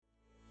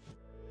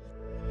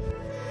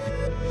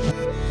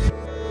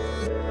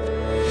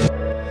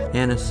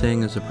Anna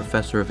Tsing is a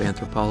professor of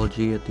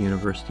anthropology at the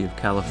University of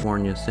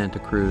California, Santa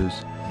Cruz,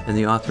 and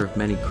the author of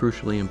many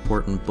crucially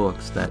important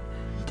books that,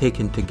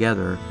 taken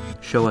together,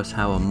 show us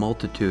how a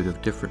multitude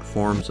of different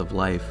forms of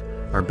life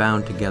are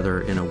bound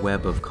together in a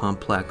web of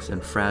complex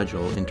and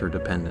fragile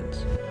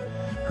interdependence.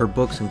 Her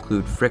books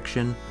include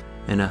Friction,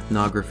 an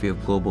ethnography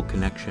of global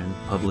connection,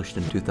 published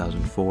in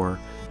 2004,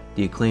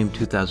 the acclaimed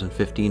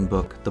 2015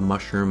 book The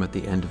Mushroom at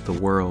the End of the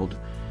World,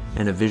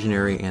 and a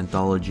visionary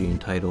anthology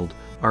entitled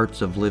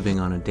Arts of Living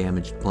on a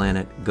Damaged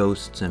Planet,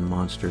 Ghosts and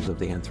Monsters of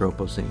the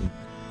Anthropocene.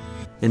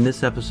 In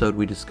this episode,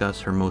 we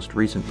discuss her most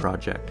recent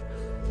project,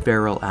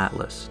 Feral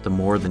Atlas, the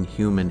More Than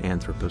Human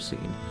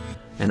Anthropocene,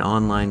 an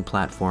online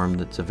platform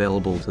that's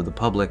available to the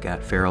public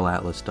at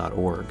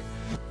feralatlas.org.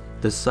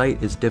 The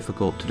site is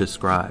difficult to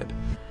describe.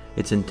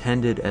 It's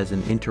intended as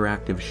an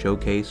interactive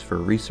showcase for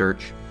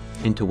research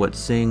into what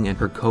Tsing and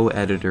her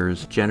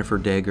co-editors Jennifer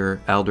Dager,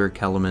 Alder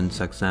Kellerman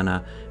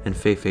Saxena, and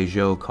Feifei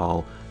Zhou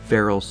call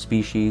feral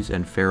species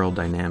and feral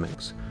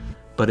dynamics.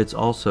 But it's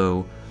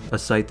also a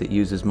site that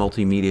uses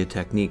multimedia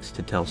techniques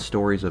to tell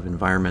stories of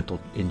environmental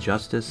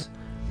injustice,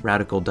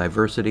 radical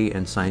diversity,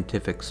 and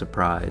scientific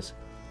surprise.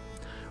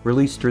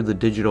 Released through the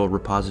digital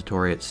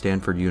repository at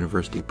Stanford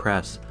University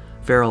Press,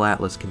 Feral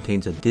Atlas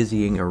contains a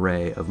dizzying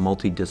array of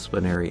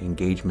multidisciplinary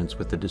engagements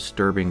with the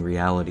disturbing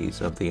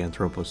realities of the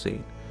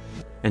Anthropocene.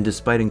 And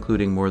despite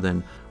including more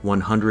than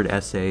 100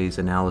 essays,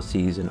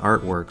 analyses, and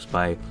artworks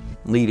by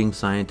leading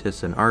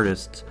scientists and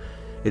artists,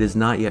 it has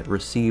not yet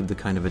received the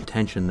kind of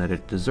attention that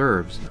it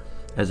deserves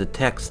as a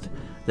text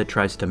that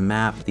tries to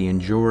map the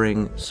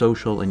enduring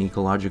social and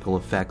ecological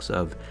effects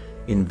of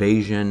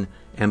invasion,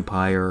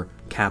 empire,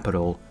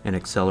 capital, and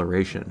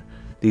acceleration.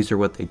 These are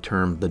what they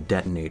term the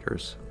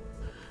detonators.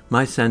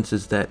 My sense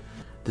is that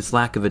this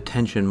lack of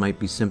attention might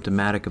be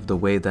symptomatic of the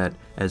way that,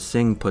 as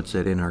Tsing puts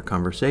it in our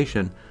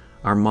conversation,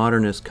 our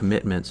modernist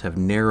commitments have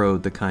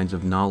narrowed the kinds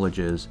of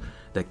knowledges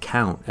that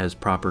count as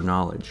proper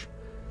knowledge.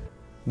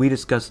 We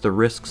discuss the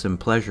risks and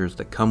pleasures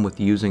that come with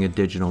using a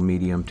digital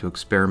medium to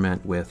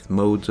experiment with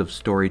modes of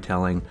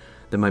storytelling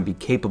that might be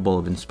capable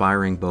of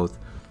inspiring both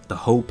the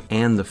hope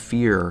and the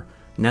fear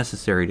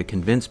necessary to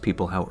convince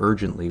people how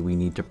urgently we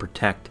need to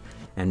protect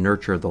and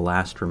nurture the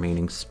last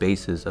remaining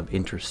spaces of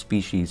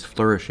interspecies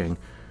flourishing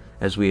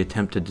as we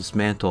attempt to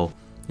dismantle,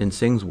 in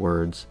Tsing's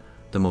words,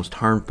 the most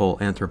harmful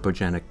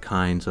anthropogenic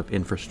kinds of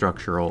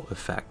infrastructural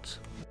effects.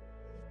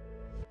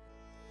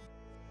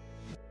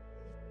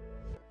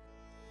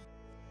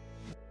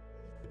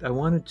 I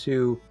wanted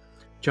to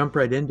jump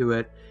right into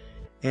it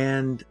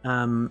and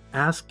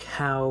ask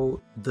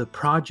how the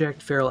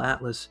project Feral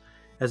Atlas,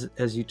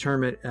 as you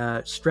term it,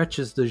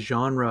 stretches the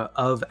genre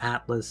of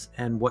atlas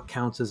and what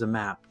counts as a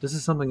map. This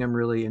is something I'm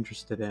really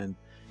interested in.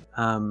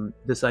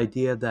 This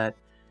idea that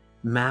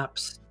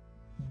maps,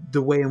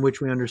 the way in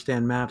which we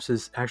understand maps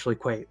is actually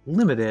quite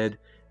limited,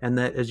 and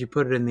that, as you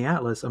put it in the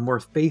atlas, a more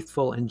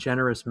faithful and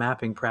generous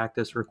mapping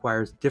practice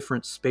requires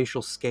different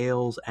spatial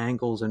scales,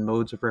 angles, and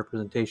modes of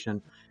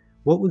representation.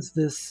 What was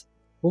this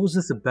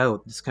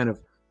about? This kind of,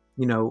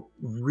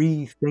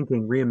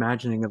 rethinking,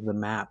 reimagining of the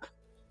map.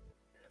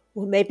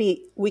 Well,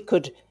 maybe we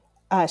could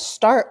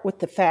start with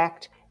the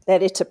fact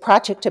that it's a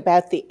project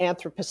about the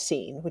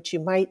Anthropocene, which you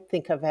might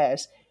think of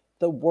as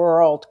the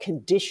world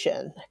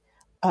condition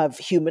of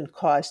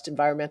human-caused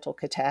environmental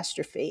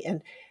catastrophe.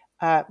 And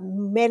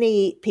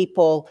many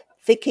people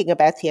thinking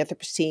about the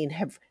Anthropocene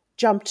have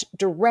jumped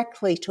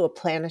directly to a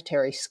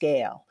planetary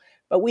scale.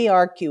 But we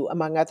argue,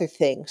 among other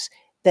things,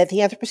 that the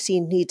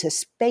Anthropocene needs a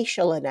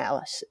spatial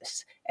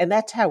analysis, and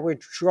that's how we're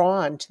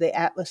drawn to the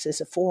atlas as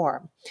a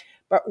form.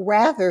 But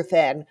rather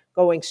than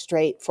going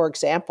straight, for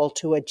example,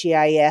 to a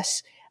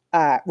GIS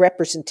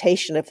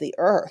representation of the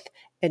Earth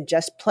and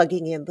just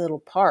plugging in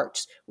little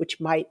parts, which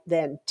might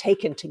then,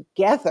 taken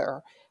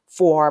together,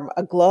 form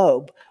a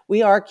globe,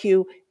 we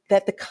argue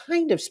that the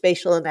kind of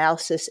spatial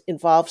analysis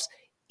involves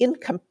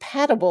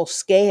incompatible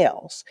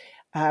scales,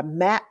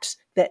 maps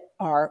that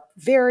are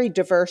very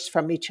diverse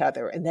from each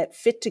other and that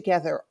fit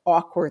together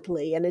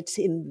awkwardly. And it's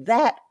in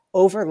that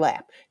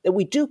overlap that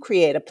we do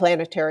create a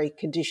planetary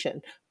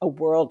condition, a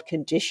world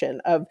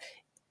condition of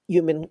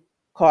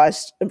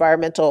human-caused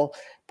environmental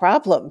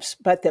problems,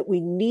 but that we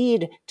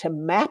need to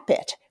map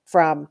it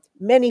from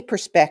many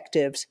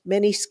perspectives,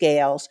 many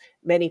scales,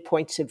 many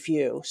points of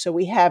view. So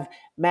we have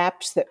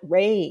maps that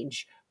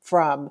range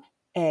from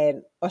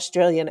an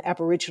Australian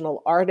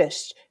Aboriginal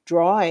artist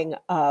drawing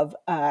of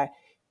a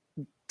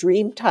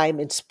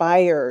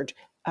Dreamtime-inspired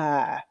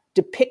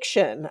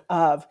depiction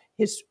of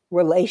his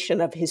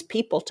relation of his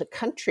people to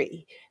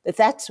country,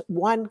 that's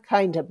one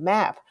kind of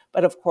map,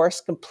 but of course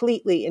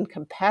completely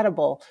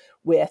incompatible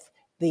with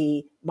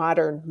the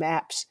modern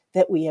maps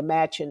that we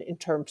imagine in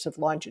terms of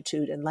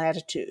longitude and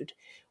latitude.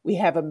 We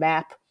have a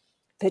map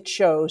that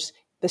shows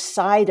the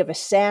side of a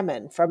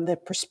salmon from the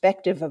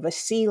perspective of a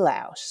sea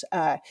louse,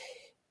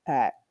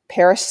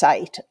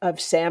 parasite of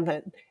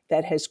salmon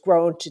that has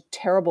grown to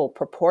terrible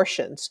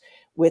proportions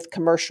with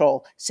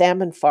commercial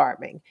salmon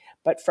farming.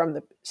 But from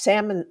the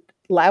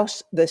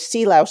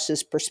sea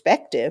louse's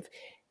perspective,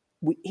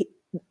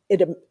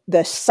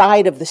 the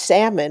side of the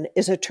salmon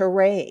is a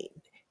terrain,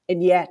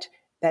 and yet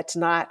that's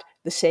not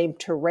the same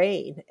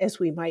terrain as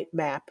we might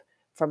map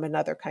from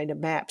another kind of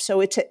map.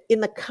 So it's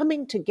in the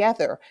coming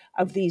together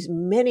of these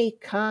many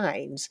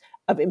kinds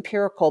of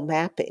empirical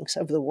mappings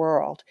of the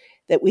world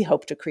that we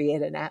hope to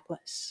create an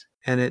atlas.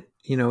 And it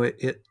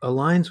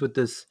aligns with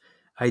this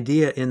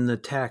idea in the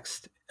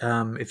text,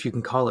 if you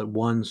can call it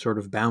one sort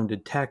of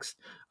bounded text,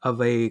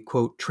 of a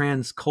quote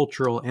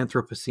transcultural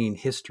Anthropocene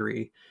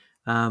history.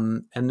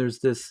 And there's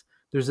this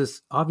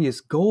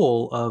obvious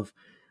goal of,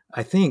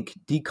 I think,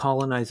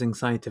 decolonizing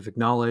scientific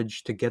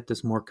knowledge to get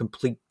this more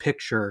complete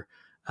picture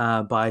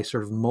by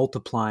sort of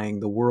multiplying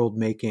the world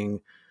making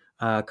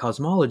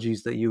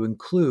cosmologies that you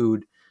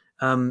include.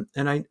 And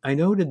I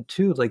noted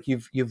too, like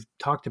you've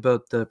talked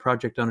about the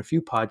project on a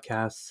few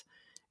podcasts,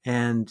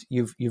 and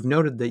you've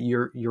noted that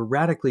you're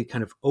radically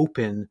kind of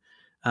open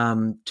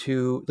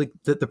to, like,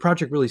 the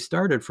project really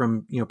started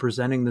from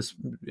presenting this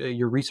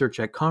your research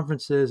at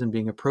conferences and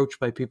being approached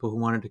by people who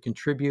wanted to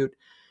contribute.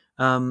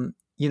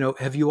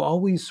 Have you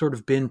always sort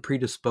of been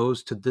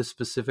predisposed to this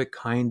specific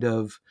kind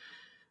of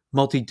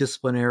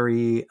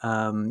multidisciplinary,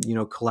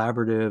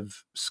 collaborative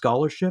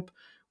scholarship?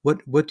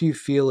 What do you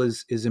feel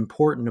is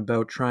important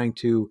about trying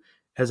to,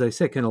 as I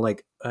said, kind of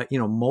like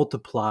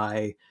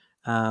multiply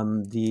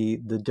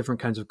the different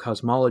kinds of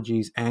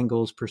cosmologies,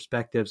 angles,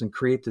 perspectives, and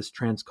create this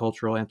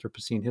transcultural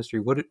Anthropocene history?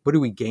 What do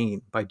we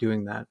gain by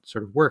doing that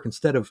sort of work,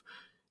 instead of,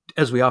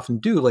 as we often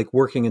do, like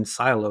working in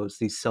silos,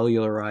 these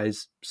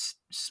cellularized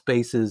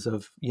spaces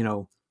of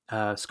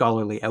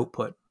scholarly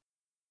output?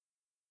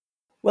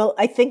 Well,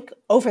 I think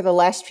over the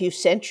last few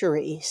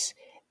centuries,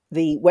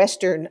 the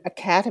Western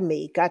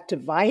academy got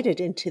divided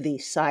into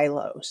these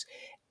silos.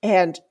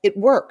 And it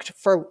worked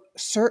for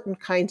certain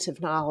kinds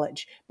of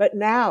knowledge. But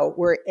now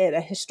we're at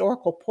a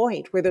historical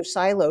point where those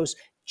silos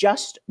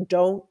just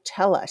don't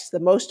tell us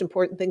the most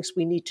important things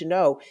we need to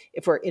know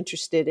if we're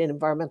interested in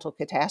environmental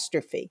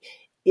catastrophe.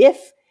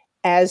 If,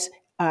 as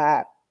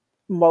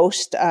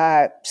most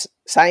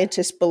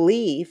scientists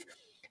believe,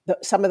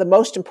 some of the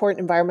most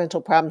important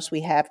environmental problems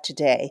we have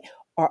today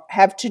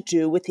have to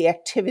do with the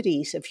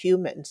activities of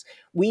humans.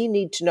 We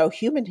need to know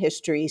human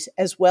histories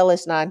as well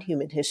as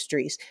non-human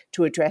histories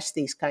to address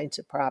these kinds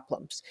of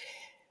problems.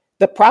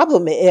 The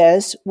problem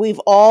is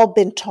we've all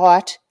been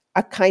taught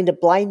a kind of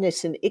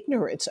blindness and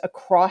ignorance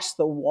across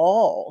the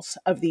walls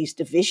of these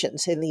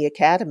divisions in the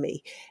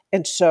academy.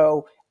 And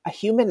so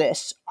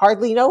humanists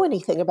hardly know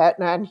anything about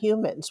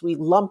non-humans. We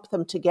lump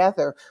them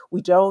together.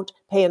 We don't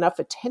pay enough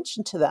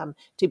attention to them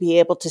to be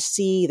able to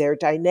see their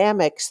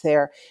dynamics,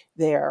 their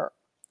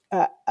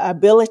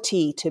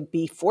ability to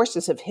be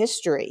forces of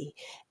history.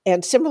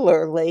 And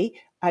similarly,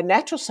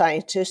 natural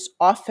scientists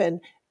often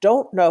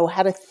don't know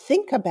how to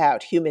think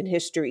about human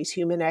histories,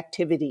 human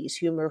activities,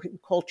 human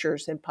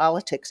cultures, and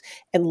politics,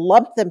 and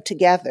lump them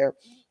together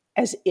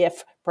as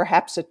if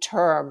perhaps a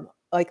term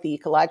like the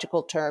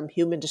ecological term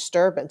human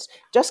disturbance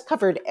just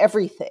covered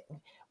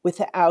everything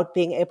without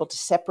being able to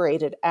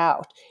separate it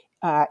out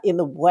in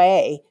the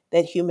way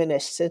that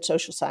humanists and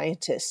social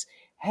scientists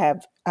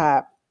have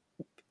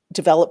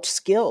developed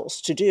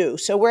skills to do.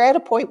 So we're at a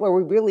point where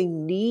we really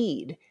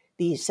need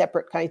these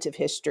separate kinds of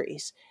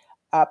histories,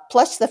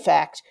 plus the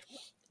fact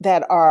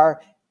that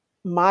our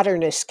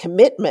modernist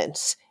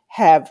commitments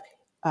have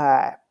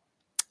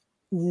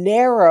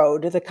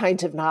narrowed the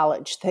kinds of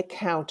knowledge that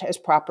count as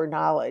proper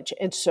knowledge.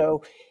 And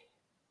so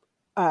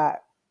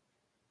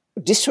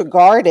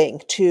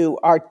disregarding to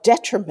our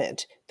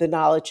detriment the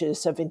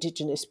knowledges of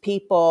indigenous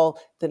people,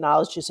 the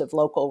knowledges of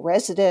local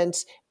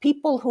residents,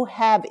 people who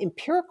have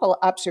empirical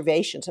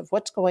observations of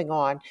what's going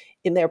on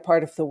in their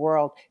part of the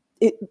world.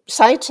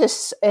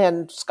 Scientists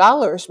and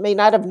scholars may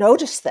not have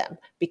noticed them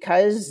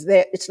because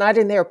it's not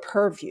in their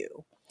purview.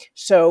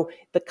 So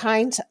the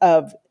kinds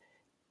of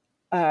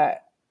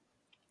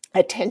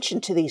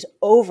attention to these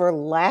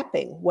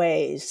overlapping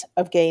ways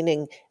of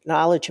gaining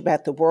knowledge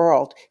about the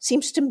world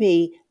seems to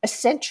me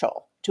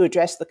essential to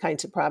address the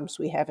kinds of problems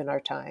we have in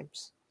our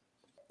times.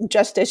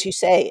 Just as you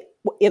say,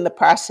 in the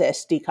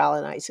process,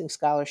 decolonizing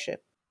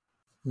scholarship.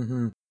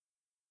 Mm-hmm.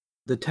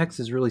 The text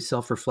is really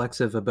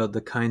self-reflexive about the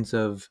kinds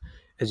of,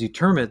 as you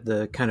term it,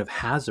 the kind of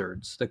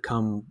hazards that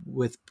come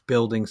with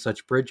building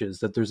such bridges,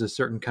 that there's a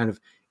certain kind of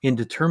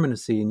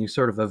indeterminacy, and you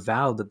sort of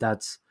avow that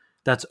that's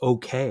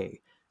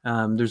okay.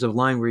 There's a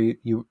line where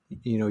you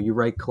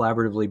write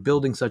collaboratively,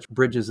 building such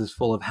bridges is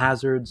full of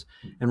hazards,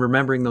 and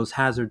remembering those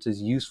hazards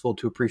is useful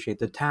to appreciate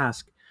the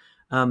task.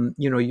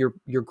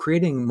 You're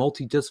creating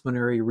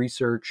multidisciplinary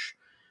research,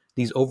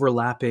 these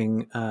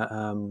overlapping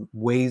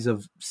ways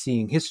of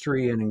seeing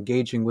history and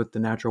engaging with the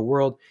natural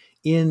world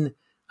in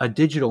a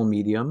digital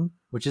medium,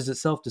 which is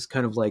itself this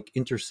kind of like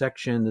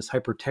intersection, this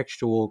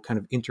hypertextual kind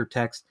of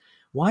intertext.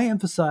 Why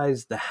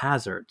emphasize the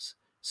hazards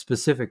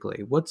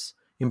specifically? What's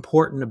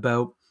important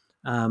about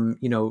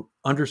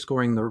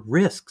underscoring the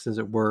risks, as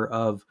it were,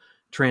 of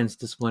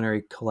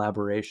transdisciplinary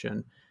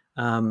collaboration?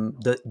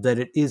 That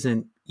it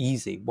isn't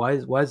easy. Why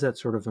is that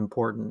sort of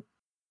important?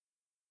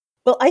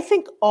 Well, I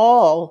think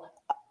all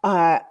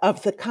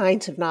of the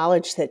kinds of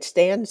knowledge that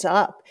stands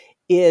up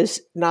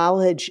is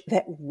knowledge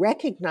that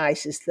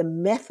recognizes the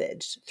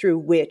methods through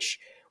which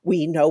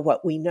we know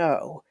what we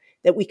know,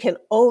 that we can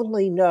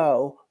only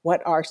know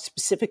what our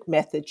specific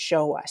methods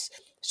show us.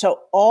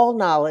 So all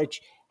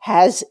knowledge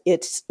has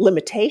its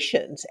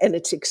limitations, and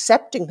it's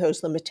accepting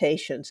those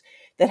limitations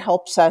that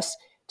helps us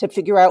to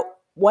figure out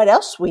what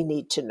else we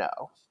need to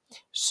know.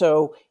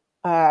 So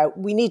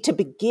we need to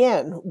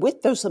begin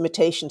with those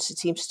limitations, it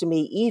seems to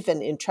me,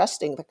 even in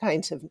trusting the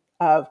kinds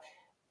of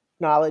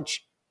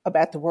knowledge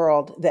about the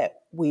world that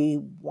we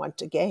want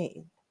to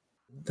gain.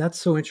 That's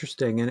so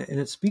interesting. And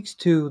it speaks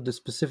to the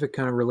specific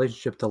kind of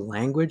relationship to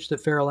language that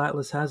Feral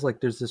Atlas has.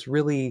 Like there's this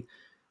really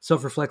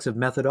self-reflexive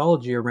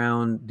methodology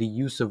around the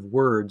use of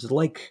words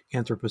like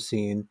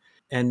Anthropocene.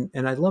 And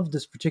I love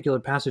this particular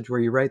passage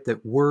where you write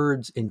that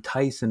words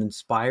entice and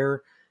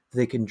inspire.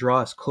 They can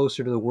draw us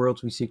closer to the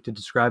worlds we seek to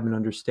describe and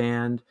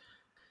understand.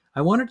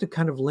 I wanted to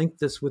kind of link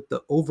this with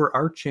the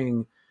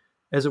overarching,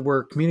 as it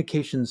were,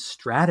 communications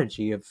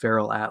strategy of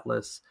Feral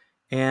Atlas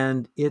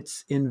and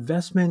its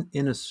investment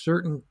in a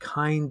certain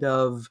kind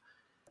of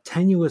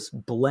tenuous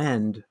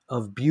blend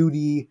of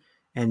beauty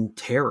and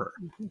terror.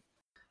 Mm-hmm.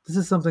 This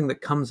is something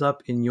that comes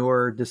up in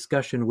your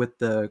discussion with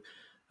the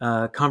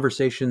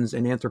Conversations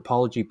in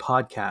Anthropology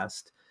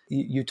podcast.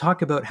 You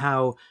talk about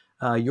how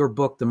your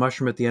book, The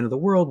Mushroom at the End of the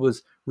World,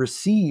 was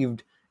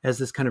received as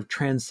this kind of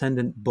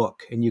transcendent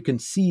book, and you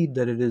concede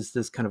that it is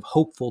this kind of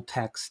hopeful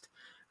text,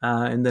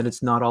 and that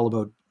it's not all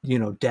about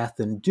death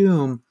and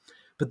doom.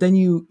 But then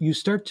you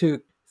start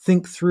to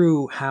think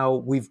through how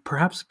we've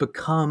perhaps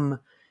become,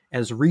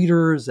 as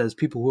readers, as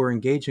people who are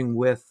engaging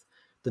with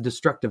the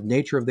destructive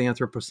nature of the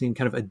Anthropocene,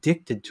 kind of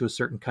addicted to a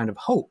certain kind of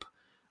hope.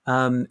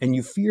 And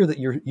you fear that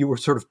you were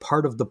sort of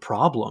part of the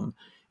problem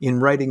in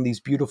writing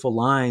these beautiful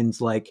lines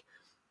like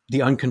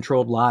the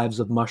uncontrolled lives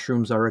of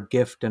mushrooms are a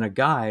gift and a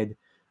guide.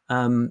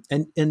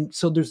 And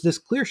so there's this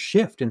clear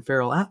shift in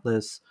Feral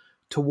Atlas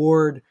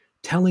toward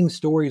telling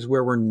stories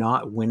where we're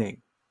not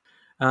winning.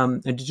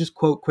 And to just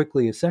quote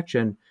quickly a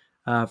section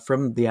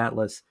from the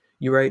Atlas,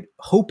 you write,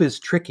 "Hope is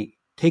tricky.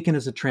 Taken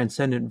as a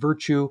transcendent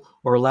virtue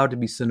or allowed to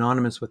be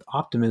synonymous with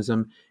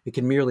optimism, it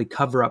can merely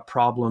cover up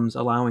problems,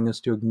 allowing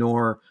us to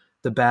ignore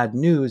the bad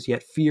news,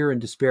 yet fear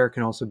and despair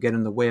can also get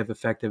in the way of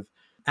effective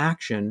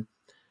action."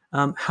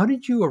 How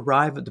did you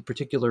arrive at the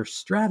particular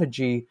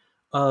strategy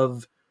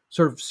of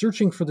sort of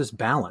searching for this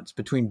balance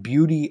between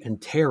beauty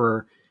and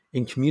terror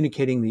in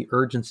communicating the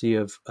urgency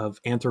of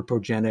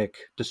anthropogenic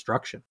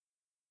destruction?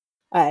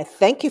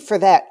 Thank you for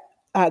that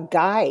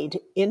guide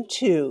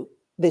into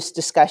this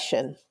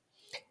discussion,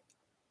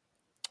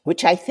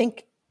 which I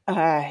think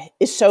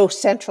is so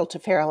central to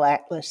Feral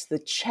Atlas, the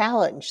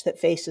challenge that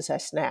faces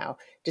us now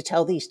to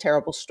tell these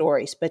terrible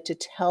stories, but to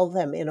tell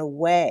them in a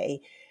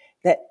way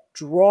that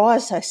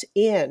draws us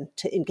in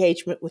to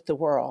engagement with the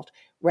world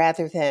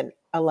rather than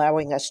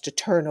allowing us to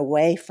turn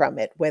away from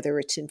it, whether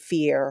it's in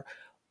fear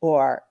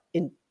or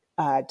in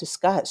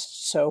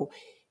disgust. So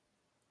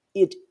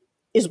it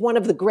is one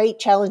of the great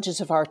challenges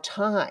of our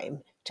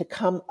time to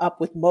come up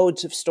with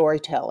modes of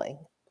storytelling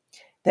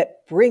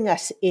that bring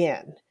us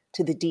in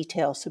to the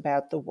details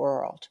about the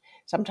world.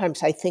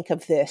 Sometimes I think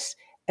of this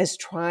as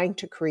trying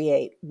to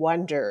create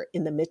wonder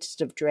in the midst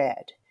of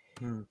dread.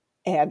 Hmm.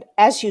 And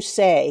as you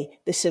say,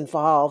 this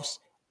involves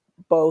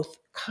both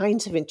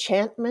kinds of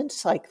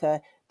enchantments, like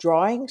the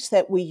drawings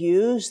that we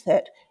use,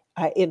 that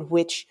in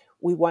which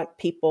we want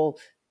people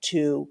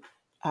to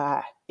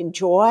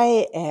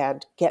enjoy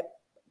and get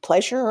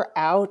pleasure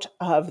out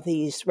of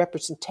these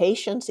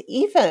representations,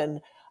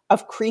 even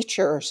of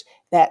creatures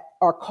that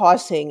are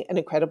causing an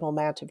incredible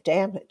amount of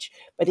damage.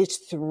 But it's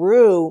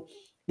through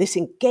this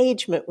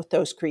engagement with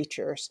those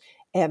creatures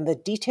and the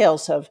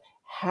details of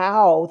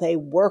how they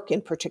work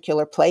in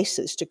particular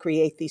places to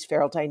create these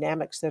feral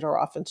dynamics that are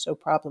often so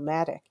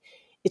problematic.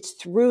 It's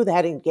through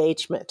that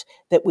engagement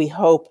that we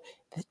hope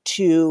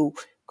to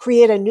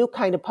create a new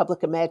kind of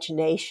public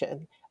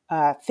imagination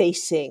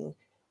facing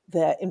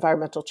the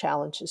environmental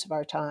challenges of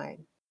our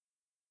time.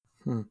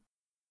 Hmm.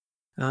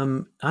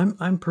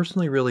 I'm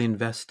personally really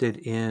invested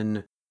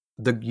in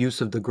the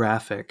use of the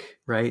graphic,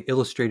 right?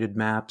 Illustrated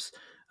maps.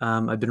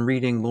 I've been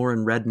reading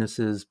Lauren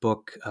Redness's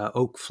book,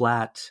 Oak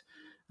Flat,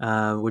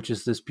 which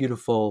is this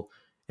beautiful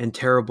and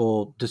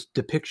terrible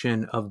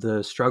depiction of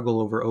the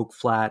struggle over Oak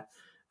Flat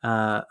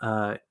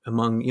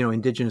among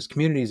indigenous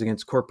communities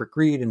against corporate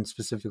greed and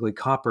specifically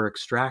copper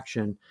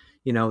extraction.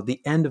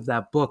 The end of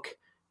that book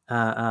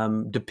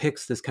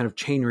depicts this kind of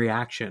chain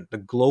reaction, the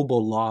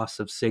global loss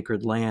of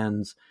sacred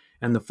lands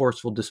and the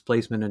forceful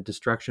displacement and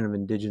destruction of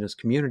indigenous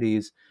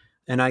communities.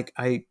 And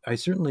I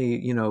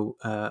certainly,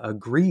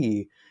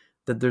 agree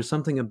that there's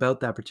something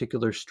about that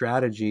particular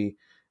strategy,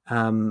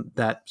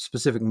 that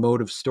specific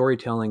mode of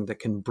storytelling that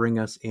can bring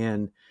us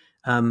in.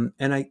 And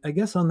I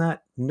guess on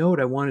that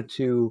note, I wanted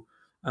to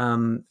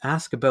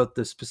ask about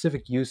the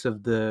specific use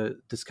of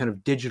this kind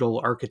of digital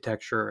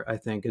architecture, I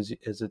think, as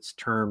it's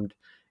termed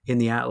in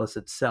the Atlas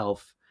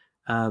itself.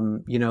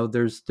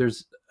 There's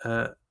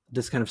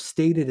this kind of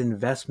stated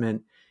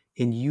investment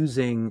in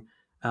using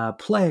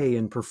play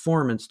and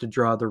performance to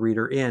draw the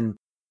reader in.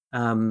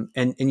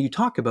 And you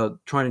talk about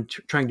trying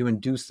to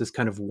induce this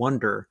kind of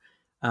wonder.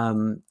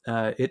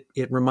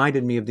 It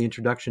reminded me of the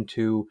introduction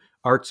to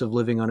Arts of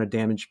Living on a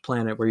Damaged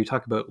Planet, where you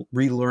talk about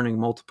relearning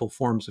multiple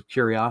forms of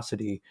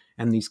curiosity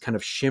and these kind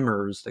of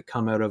shimmers that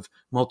come out of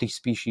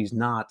multi-species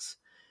knots.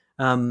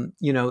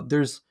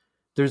 There's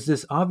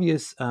this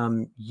obvious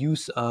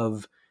use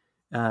of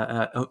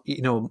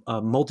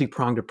a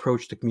multi-pronged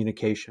approach to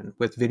communication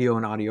with video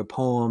and audio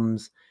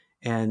poems,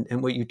 and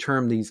what you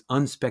term these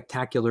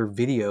unspectacular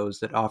videos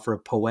that offer a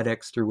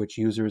poetics through which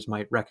users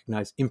might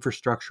recognize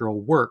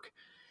infrastructural work.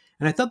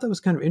 And I thought that was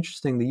kind of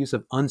interesting, the use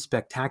of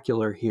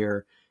unspectacular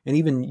here, and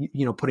even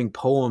putting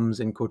poems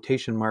in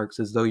quotation marks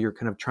as though you're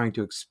kind of trying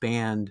to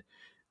expand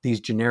these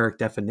generic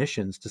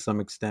definitions to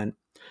some extent.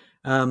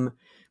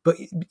 But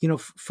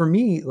for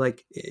me,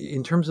 like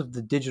in terms of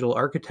the digital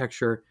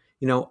architecture,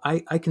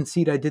 I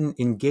concede I didn't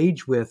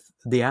engage with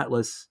the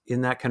Atlas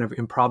in that kind of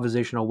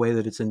improvisational way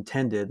that it's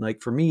intended.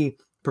 Like for me,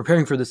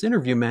 preparing for this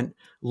interview meant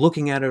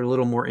looking at it a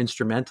little more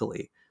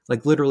instrumentally,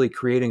 like literally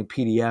creating a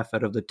PDF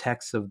out of the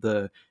text of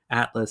the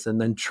Atlas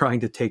and then trying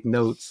to take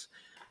notes.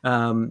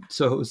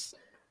 So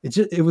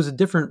it was a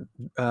different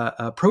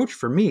approach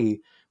for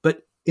me.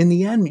 But in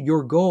the end,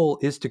 your goal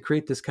is to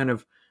create this kind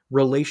of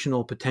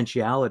relational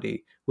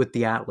potentiality with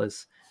the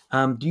Atlas.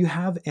 Do you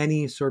have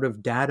any sort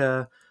of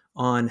data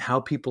on how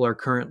people are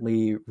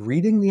currently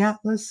reading the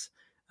Atlas?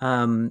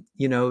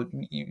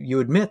 You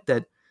admit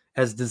that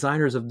as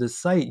designers of this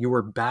site, you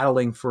were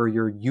battling for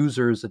your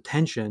users'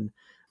 attention.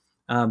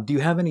 Do you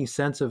have any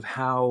sense of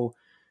how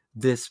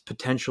this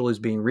potential is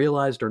being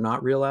realized or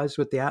not realized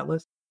with the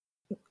Atlas?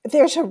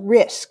 There's a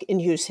risk in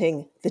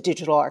using the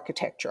digital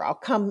architecture. I'll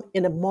come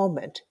in a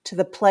moment to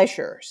the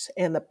pleasures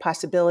and the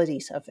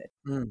possibilities of it.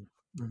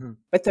 Mm-hmm.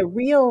 But the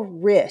real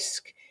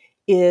risk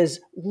is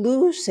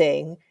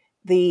losing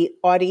the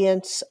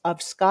audience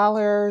of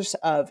scholars,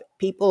 of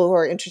people who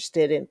are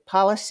interested in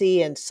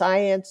policy and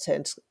science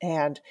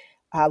and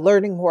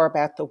learning more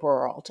about the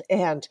world.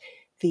 And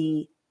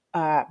the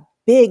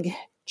big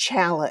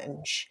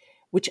challenge,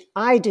 which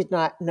I did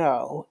not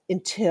know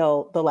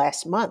until the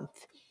last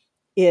month,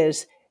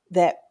 is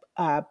that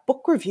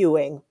book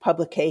reviewing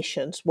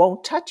publications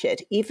won't touch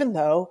it, even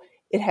though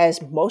it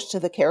has most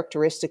of the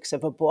characteristics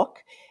of a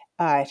book.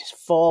 It's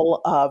full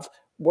of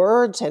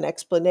words and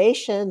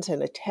explanations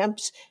and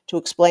attempts to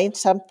explain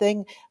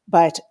something,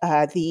 but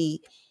the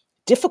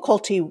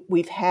difficulty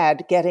we've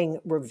had getting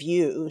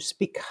reviews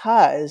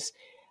because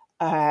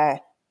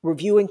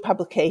reviewing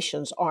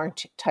publications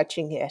aren't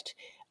touching it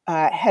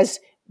has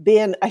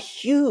been a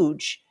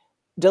huge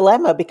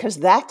dilemma, because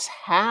that's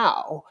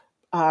how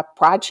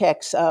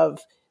projects of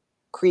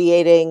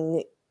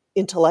creating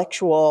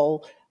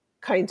intellectual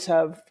kinds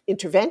of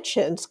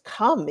interventions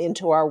come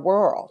into our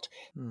world.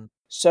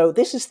 So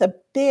this is the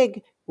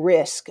big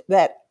risk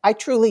that I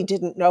truly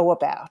didn't know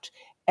about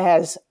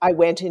as I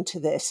went into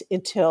this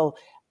until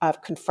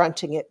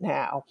confronting it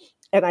now.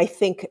 And I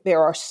think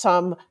there are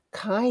some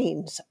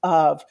kinds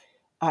of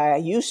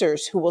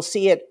users who will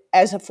see it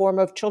as a form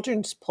of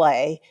children's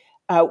play,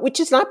 which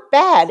is not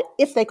bad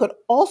if they could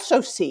also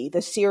see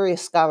the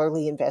serious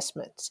scholarly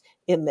investments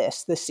in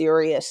this, the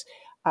serious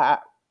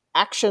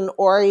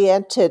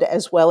action-oriented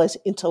as well as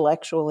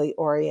intellectually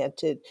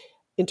oriented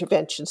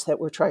interventions that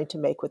we're trying to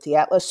make with the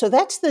Atlas. So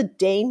that's the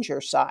danger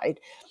side.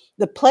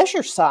 The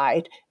pleasure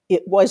side,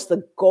 it was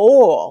the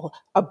goal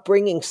of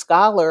bringing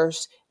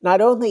scholars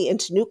not only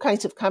into new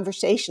kinds of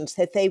conversations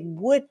that they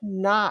would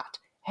not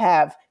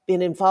have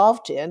been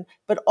involved in,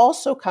 but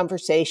also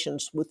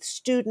conversations with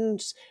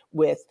students,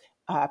 with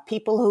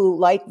people who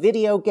like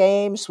video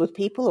games, with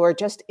people who are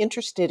just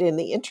interested in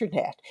the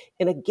internet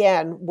in,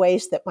 again,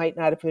 ways that might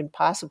not have been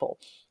possible.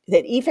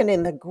 That even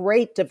in the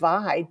great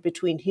divide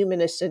between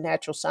humanists and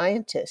natural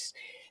scientists,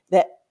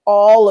 that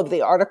all of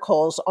the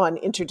articles on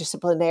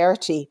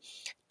interdisciplinarity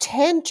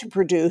tend to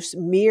produce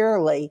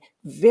merely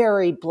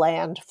very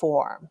bland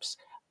forms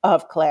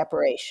of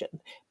collaboration.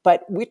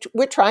 But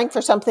we're trying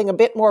for something a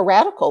bit more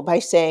radical by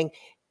saying,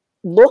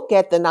 look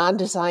at the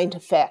non-designed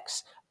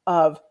effects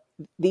of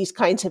these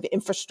kinds of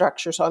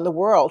infrastructures on the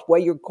world, where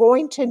you're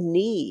going to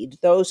need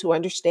those who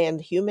understand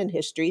human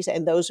histories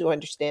and those who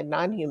understand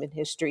non-human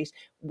histories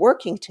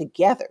working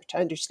together to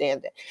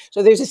understand it.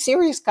 So there's a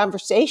serious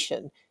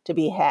conversation to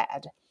be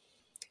had.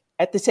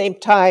 At the same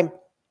time,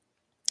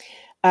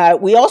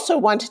 we also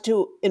wanted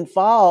to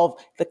involve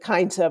the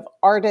kinds of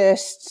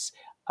artists,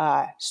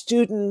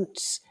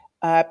 students,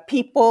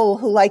 people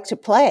who like to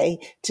play,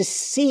 to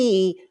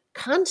see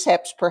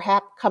concepts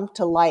perhaps come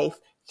to life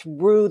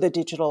through the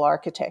digital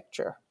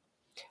architecture.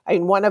 I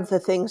mean, one of the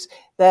things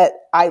that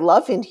I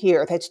love in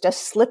here that's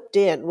just slipped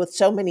in with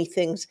so many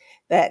things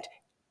that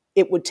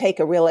it would take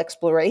a real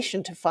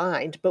exploration to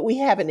find, but we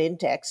have an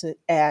index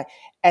at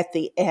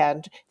the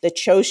end that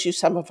shows you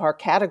some of our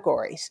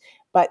categories.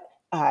 But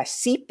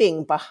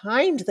seeping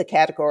behind the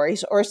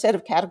categories are a set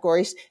of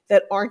categories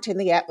that aren't in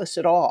the Atlas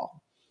at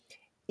all.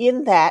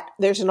 In that,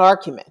 there's an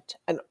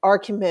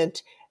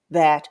argument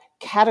that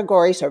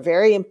categories are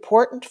very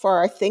important for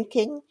our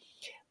thinking,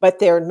 but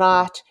they're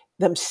not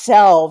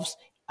themselves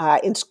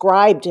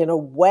inscribed in a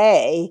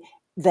way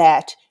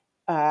that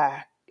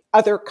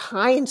other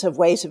kinds of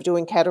ways of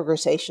doing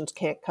categorizations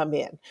can't come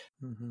in.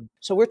 Mm-hmm.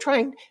 So we're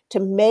trying to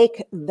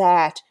make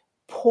that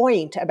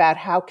point about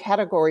how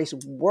categories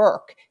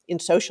work in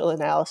social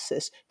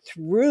analysis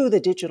through the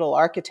digital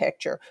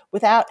architecture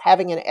without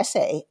having an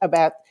essay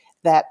about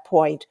that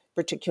point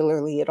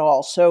particularly at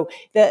all. So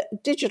the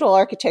digital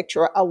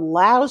architecture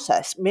allows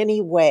us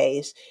many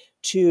ways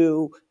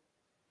to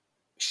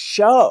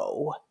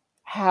show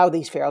how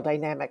these feral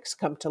dynamics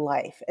come to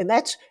life. And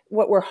that's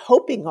what we're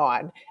hoping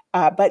on.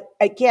 But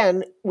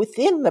again,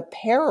 within the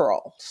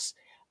perils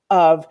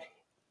of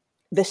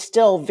the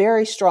still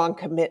very strong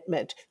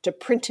commitment to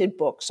printed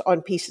books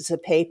on pieces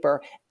of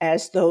paper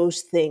as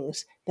those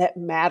things that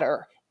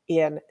matter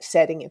in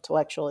setting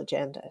intellectual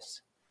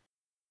agendas.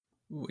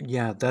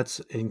 Yeah, that's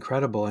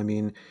incredible. I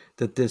mean,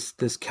 that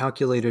this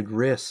calculated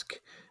risk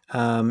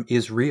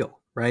is real,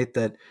 right?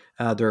 That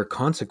there are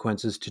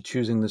consequences to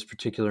choosing this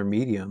particular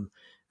medium,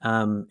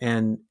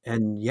 and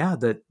yeah,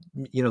 that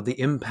the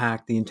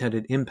impact, the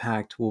intended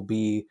impact, will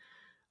be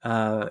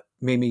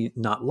maybe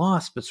not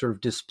lost, but sort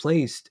of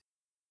displaced.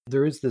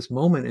 There is this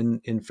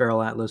moment in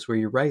Feral Atlas where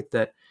you're right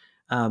that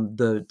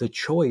the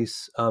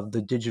choice of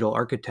the digital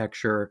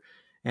architecture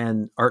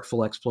and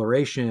artful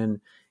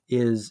exploration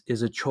is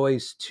a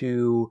choice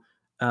to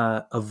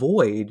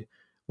avoid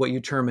what you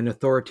term an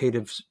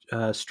authoritative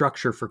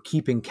structure for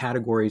keeping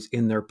categories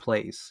in their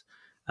place.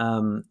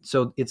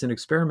 So it's an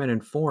experiment in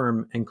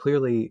form, and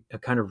clearly a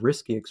kind of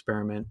risky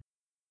experiment.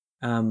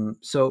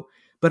 So,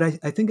 but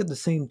I think at the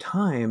same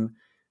time,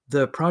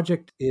 the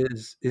project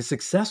is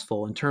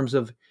successful in terms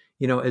of,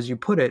 as you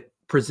put it,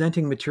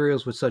 presenting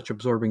materials with such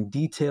absorbing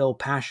detail,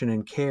 passion,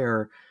 and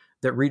care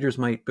that readers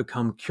might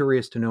become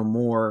curious to know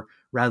more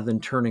rather than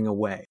turning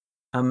away.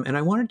 And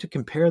I wanted to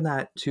compare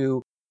that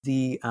to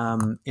the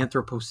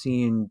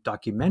Anthropocene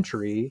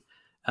documentary,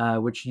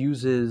 which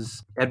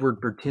uses Edward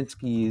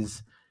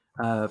Burtynsky's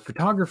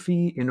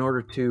photography in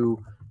order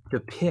to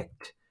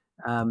depict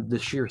the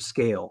sheer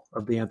scale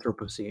of the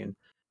Anthropocene.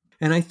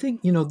 And I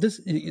think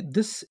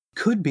this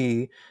could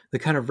be the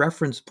kind of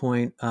reference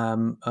point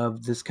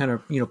of this kind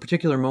of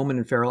particular moment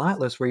in Feral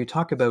Atlas where you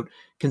talk about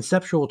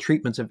conceptual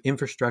treatments of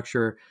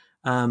infrastructure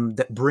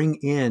that bring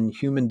in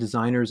human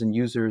designers and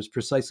users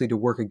precisely to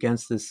work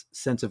against this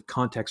sense of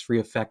context-free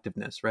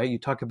effectiveness. Right? You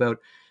talk about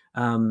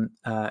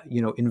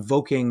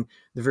invoking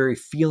the very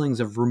feelings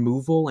of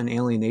removal and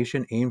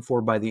alienation aimed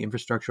for by the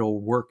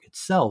infrastructural work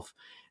itself.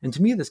 And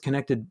to me, this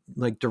connected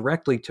like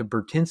directly to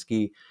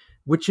Burtynsky,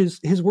 which is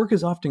his work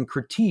is often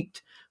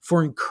critiqued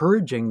for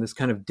encouraging this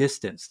kind of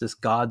distance, this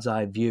God's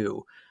eye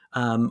view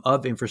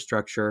of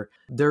infrastructure.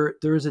 There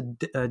is a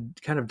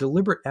kind of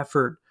deliberate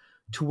effort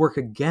to work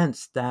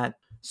against that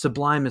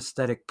sublime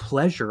aesthetic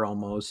pleasure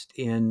almost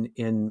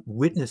in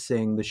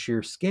witnessing the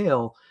sheer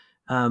scale.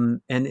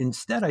 And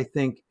instead, I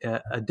think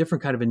a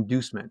different kind of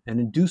inducement, an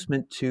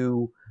inducement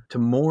to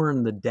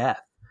mourn the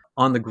death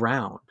on the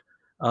ground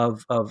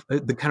of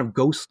the kind of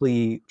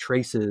ghostly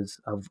traces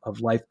of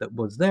life that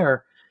was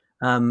there.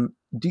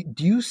 Do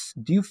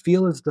you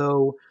feel as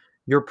though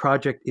your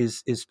project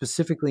is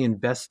specifically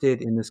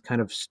invested in this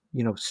kind of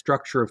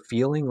structure of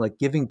feeling, like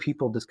giving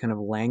people this kind of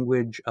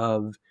language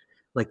of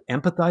like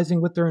empathizing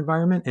with their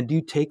environment? And do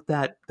you take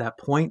that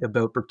point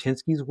about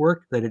Burtynsky's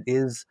work, that it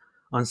is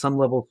on some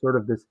level sort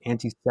of this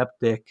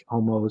antiseptic,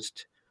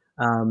 almost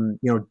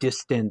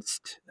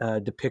distanced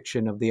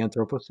depiction of the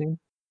Anthropocene?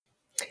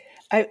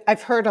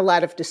 I've heard a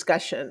lot of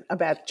discussion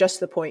about just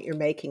the point you're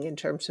making in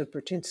terms of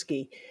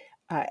Burtynsky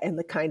and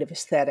the kind of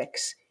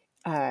aesthetics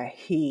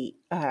he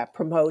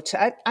promotes.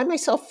 I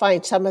myself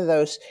find some of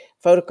those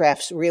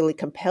photographs really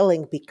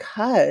compelling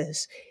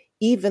because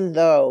even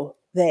though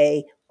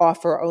they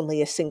offer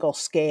only a single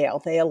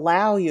scale, they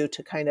allow you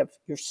to kind of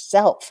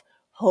yourself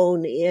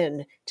hone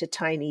in to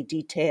tiny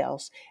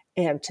details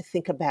and to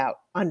think about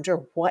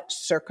under what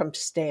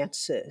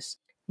circumstances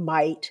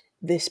might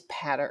this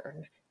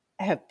pattern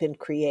have been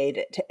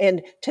created.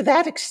 And to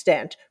that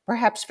extent,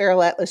 perhaps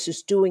Feral Atlas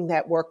is doing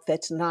that work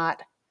that's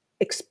not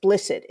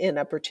explicit in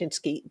a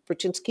Burtynsky.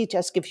 Burtynsky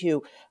just gives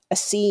you a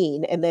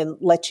scene and then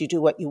lets you do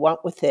what you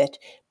want with it.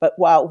 But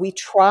while we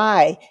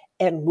try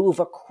and move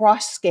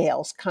across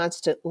scales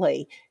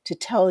constantly to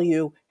tell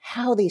you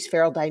how these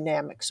feral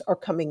dynamics are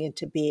coming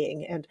into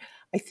being. And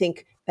I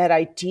think that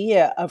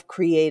idea of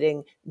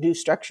creating new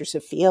structures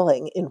of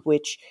feeling in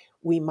which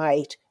we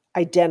might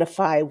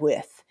identify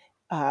with,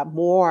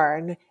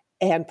 mourn,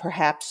 and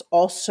perhaps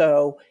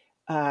also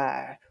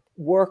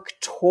work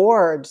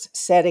towards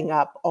setting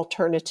up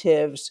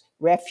alternatives,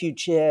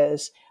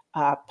 refuges,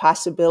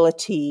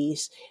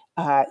 possibilities,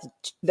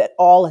 that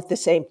all at the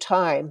same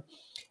time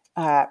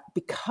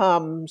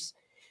becomes,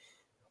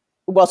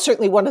 well,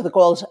 certainly one of the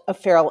goals of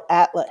Feral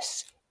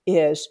Atlas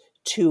is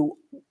to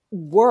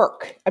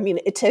work. I mean,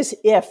 it's as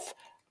if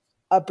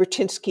a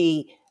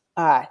Burtynsky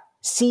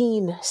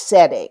scene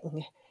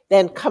setting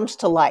then comes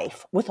to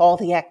life with all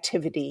the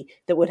activity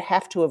that would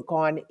have to have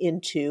gone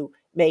into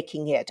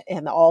making it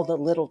and all the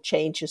little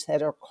changes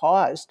that are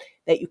caused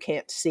that you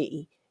can't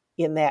see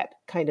in that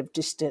kind of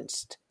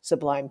distanced,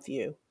 sublime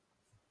view.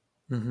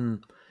 Mm-hmm.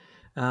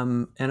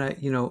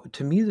 And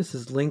to me, this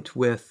is linked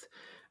with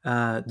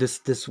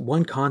this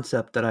one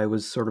concept that I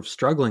was sort of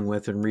struggling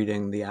with in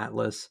reading the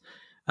Atlas,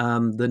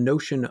 the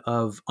notion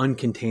of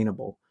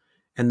uncontainable,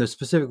 and the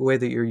specific way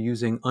that you're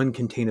using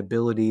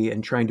uncontainability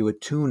and trying to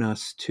attune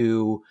us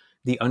to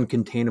the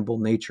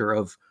uncontainable nature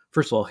of,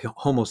 first of all,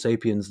 Homo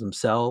sapiens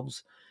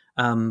themselves,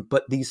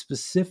 but these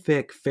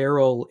specific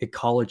feral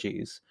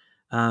ecologies.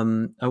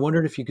 I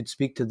wondered if you could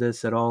speak to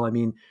this at all. I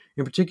mean,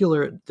 in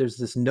particular, there's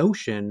this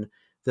notion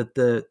that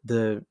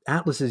the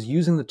Atlas is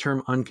using the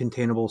term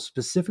uncontainable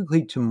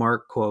specifically to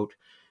mark, quote,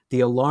 the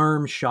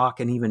alarm,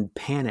 shock, and even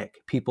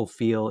panic people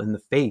feel in the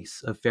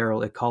face of feral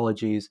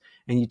ecologies.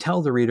 And you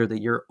tell the reader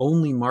that you're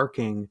only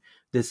marking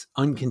this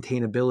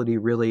uncontainability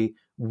really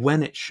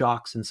when it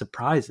shocks and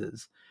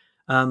surprises.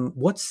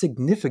 What's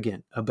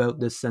significant about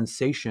this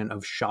sensation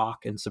of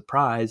shock and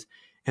surprise?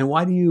 And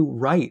why do you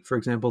write, for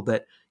example,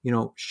 that,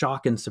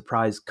 shock and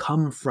surprise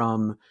come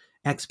from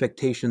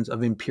expectations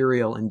of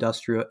imperial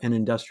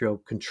industrial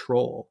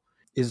control?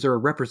 Is there a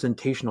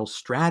representational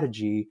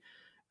strategy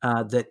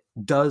that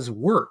does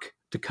work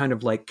to kind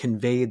of like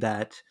convey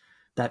that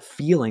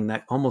feeling,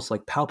 that almost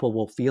like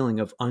palpable feeling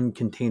of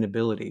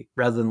uncontainability,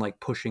 rather than like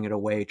pushing it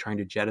away, trying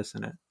to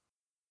jettison it?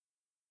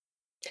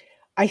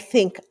 I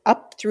think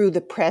up through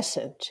the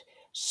present,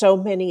 so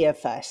many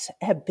of us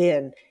have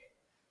been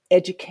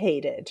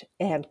educated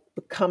and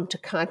come to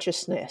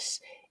consciousness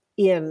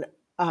in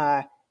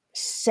a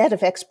set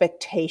of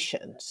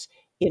expectations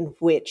in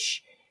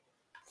which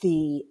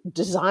the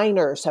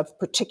designers of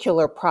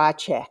particular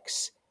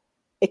projects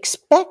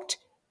expect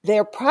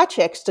their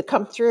projects to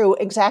come through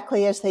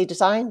exactly as they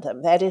designed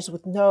them, that is,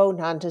 with no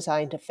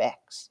non-designed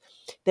effects.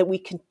 That we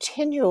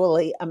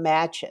continually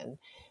imagine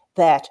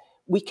that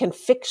we can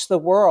fix the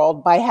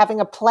world by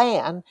having a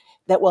plan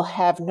that will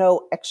have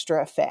no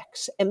extra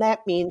effects. And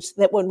that means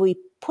that when we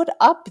put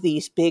up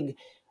these big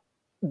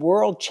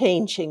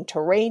world-changing,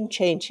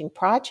 terrain-changing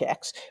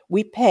projects,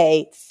 we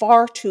pay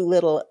far too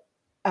little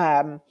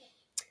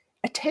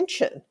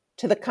attention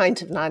to the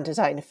kinds of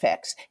non-design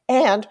effects.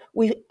 And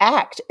we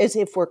act as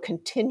if we're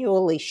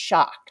continually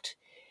shocked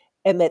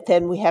and that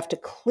then we have to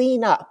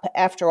clean up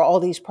after all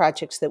these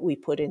projects that we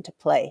put into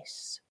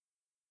place.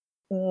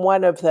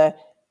 One of the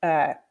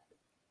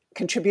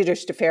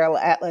contributors to Feral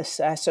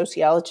Atlas,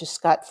 sociologist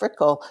Scott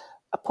Frickel,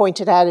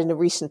 pointed out in a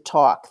recent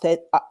talk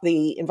that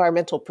the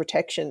Environmental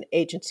Protection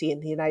Agency in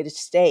the United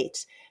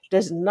States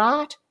does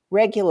not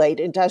regulate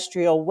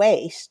industrial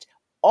waste.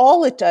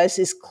 All it does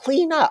is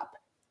clean up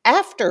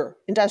after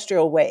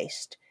industrial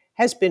waste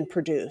has been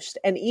produced.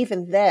 And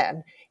even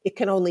then, it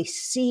can only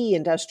see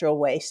industrial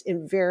waste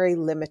in very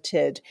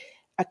limited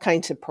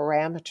kinds of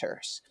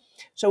parameters.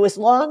 So as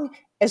long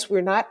as we're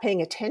not paying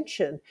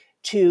attention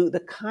to the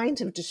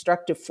kinds of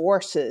destructive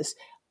forces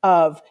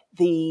of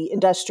the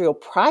industrial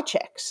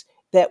projects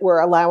that we're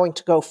allowing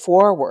to go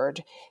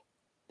forward,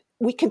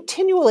 we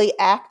continually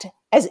act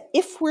as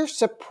if we're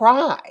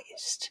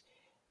surprised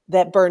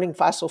that burning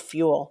fossil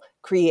fuel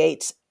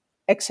creates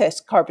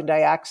excess carbon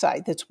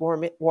dioxide that's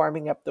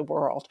warming up the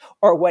world,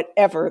 or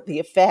whatever the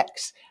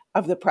effects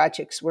of the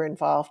projects we're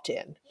involved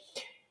in.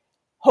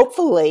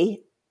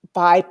 Hopefully,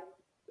 by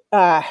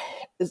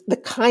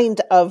the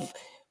kind of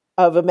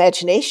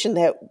imagination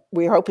that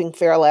we're hoping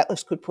Feral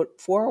Atlas could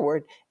put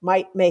forward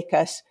might make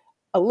us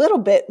a little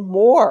bit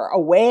more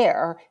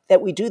aware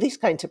that we do these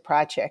kinds of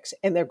projects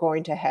and they're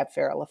going to have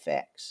feral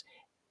effects.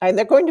 And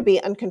they're going to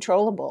be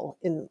uncontrollable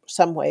in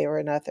some way or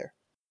another.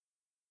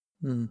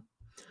 Hmm.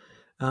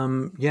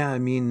 Yeah, I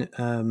mean,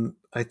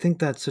 I think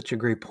that's such a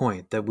great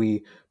point that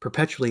we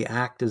perpetually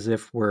act as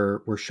if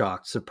we're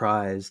shocked,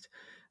 surprised,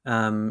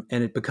 and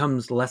it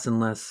becomes less and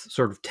less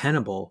sort of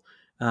tenable.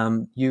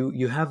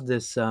 You have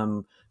this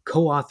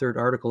co-authored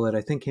article that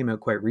I think came out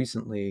quite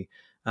recently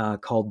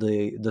called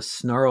the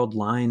Snarled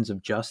Lines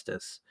of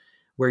Justice,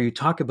 where you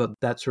talk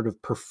about that sort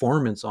of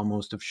performance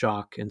almost of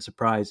shock and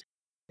surprise.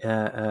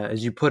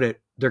 As you put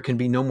it, there can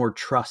be no more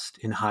trust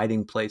in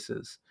hiding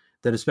places.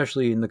 That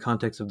especially in the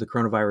context of the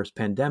coronavirus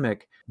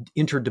pandemic,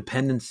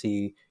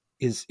 interdependency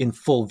is in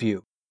full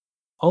view.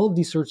 All of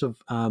these sorts of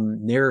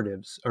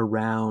narratives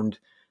around,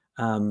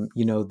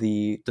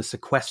 the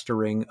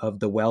sequestering of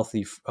the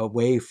wealthy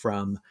away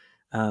from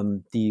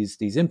these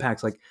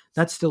impacts, like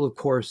that still, of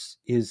course,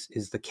 is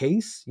the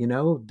case.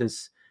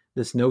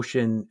 This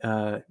notion,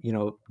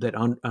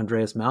 that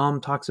Andreas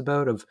Malm talks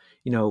about of,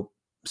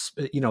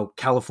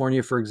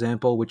 California, for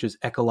example, which is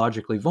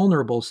ecologically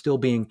vulnerable, still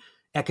being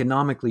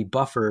economically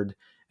buffered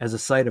as a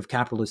site of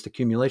capitalist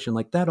accumulation,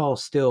 like that all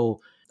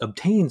still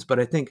obtains. But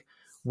I think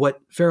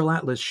what Feral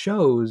Atlas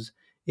shows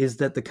is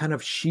that the kind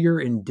of sheer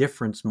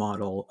indifference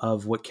model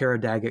of what Kara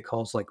Daggett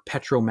calls like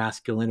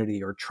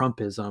petromasculinity or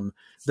Trumpism,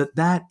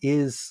 that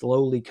is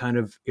slowly kind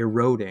of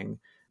eroding.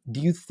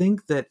 Do you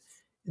think that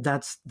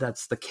that's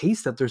the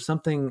case, that there's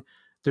something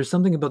there's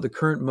something about the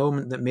current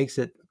moment that makes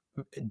it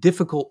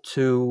difficult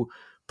to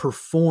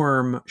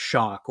perform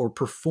shock or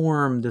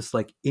perform this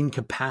like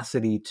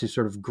incapacity to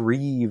sort of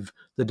grieve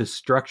the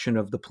destruction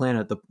of the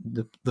planet,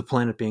 the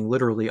planet being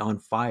literally on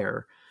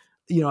fire.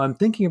 I'm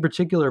thinking in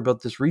particular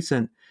about this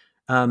recent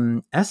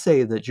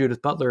essay that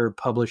Judith Butler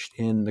published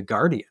in The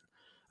Guardian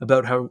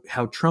about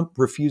how Trump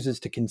refuses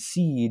to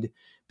concede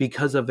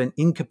because of an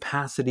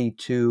incapacity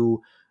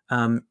to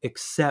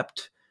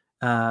accept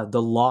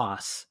the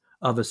loss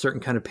of a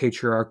certain kind of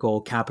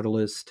patriarchal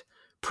capitalist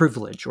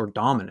privilege or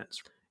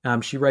dominance.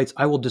 She writes,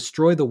 "I will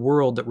destroy the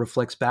world that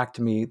reflects back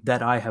to me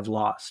that I have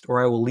lost, or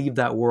I will leave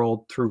that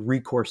world through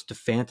recourse to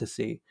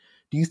fantasy."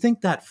 Do you think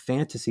that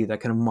fantasy,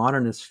 that kind of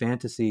modernist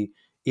fantasy,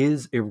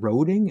 is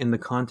eroding in the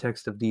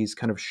context of these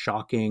kind of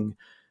shocking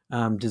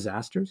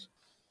disasters?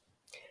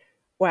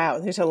 Wow,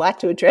 there's a lot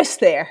to address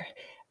there.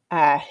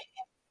 Uh,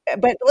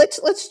 but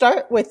let's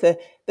start with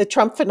the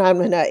Trump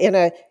phenomena. In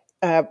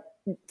a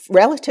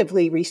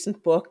relatively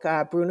recent book,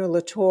 Bruno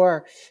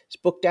Latour's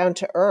book Down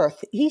to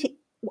Earth, he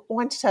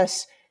wants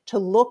us to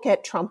look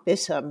at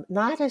Trumpism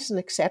not as an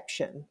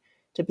exception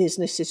to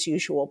business as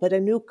usual, but a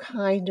new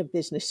kind of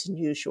business as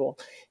usual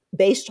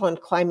based on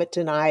climate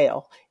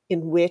denial,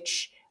 in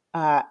which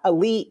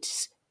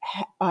elites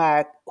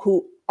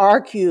who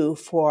argue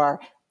for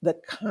the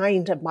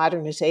kind of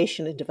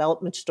modernization and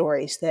development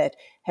stories that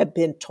have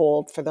been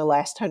told for the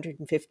last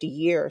 150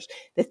 years,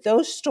 that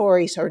those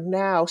stories are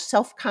now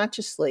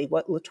self-consciously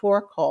what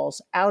Latour calls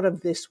out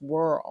of this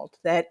world.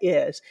 That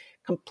is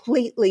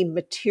completely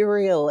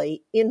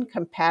materially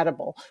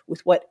incompatible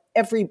with what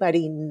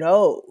everybody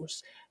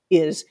knows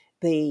is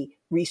the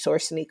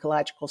resource and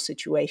ecological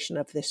situation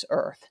of this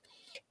earth.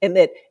 And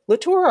that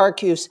Latour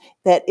argues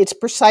that it's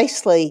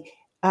precisely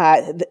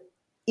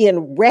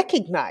in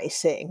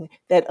recognizing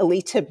that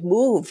elites have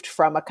moved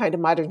from a kind of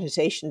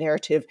modernization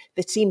narrative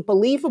that seemed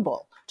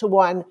believable to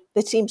one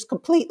that seems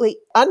completely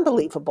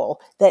unbelievable,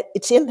 that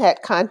it's in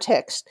that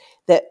context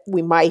that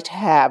we might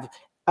have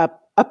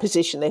a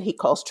position that he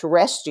calls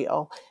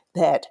terrestrial,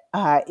 that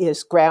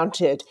is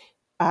grounded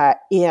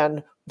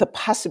in the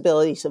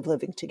possibilities of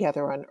living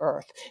together on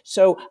Earth.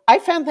 So I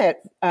found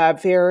that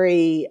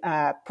very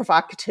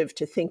provocative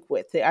to think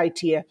with, the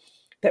idea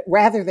that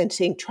rather than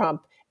seeing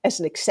Trump as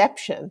an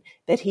exception,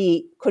 that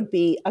he could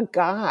be a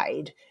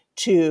guide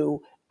to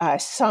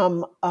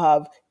some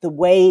of the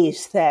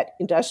ways that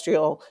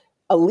industrial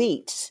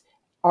elites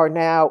are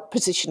now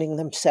positioning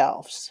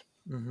themselves.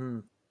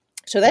 Mm-hmm.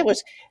 So that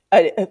was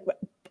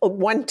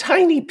one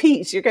tiny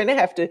piece. You're going to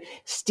have to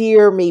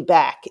steer me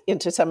back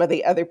into some of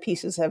the other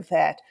pieces of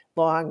that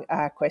long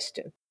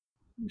question.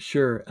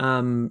 Sure.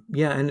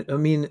 Yeah, and I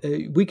mean,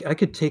 I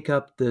could take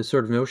up the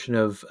sort of notion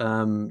of,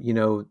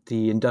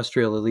 the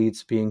industrial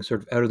elites being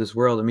sort of out of this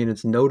world. I mean,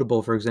 it's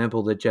notable, for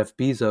example, that Jeff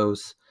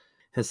Bezos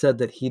has said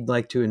that he'd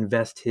like to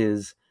invest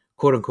his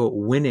quote unquote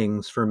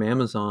winnings from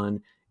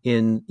Amazon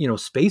in,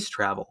 space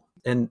travel.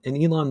 And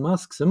Elon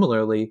Musk,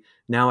 similarly,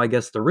 now I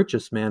guess the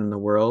richest man in the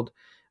world,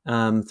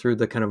 through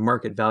the kind of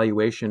market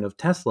valuation of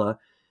Tesla,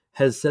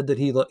 has said that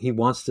he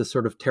wants to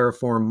sort of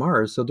terraform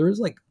Mars. So there is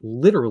like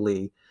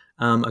literally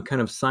a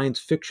kind of science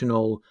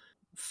fictional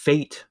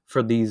fate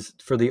for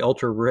the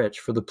ultra rich,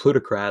 for the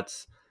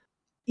plutocrats.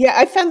 Yeah,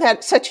 I found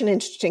that such an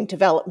interesting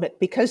development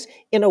because,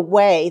 in a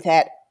way,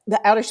 that the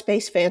outer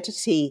space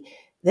fantasy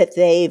that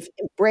they've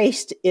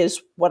embraced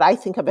is what I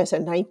think of as a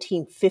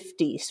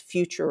 1950s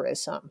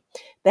futurism.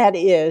 That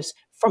is,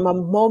 from a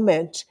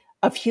moment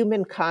of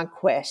human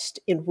conquest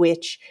in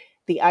which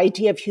the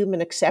idea of human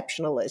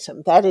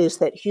exceptionalism, that is,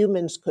 that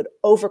humans could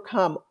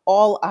overcome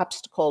all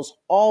obstacles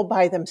all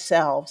by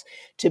themselves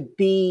to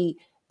be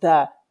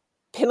the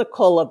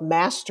pinnacle of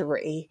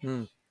mastery,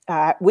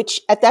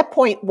 which at that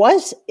point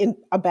was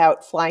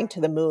about flying to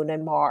the moon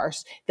and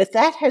Mars,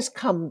 that has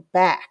come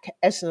back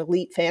as an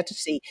elite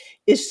fantasy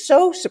is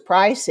so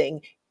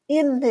surprising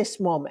in this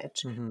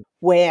moment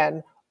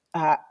when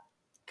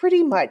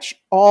pretty much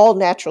all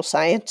natural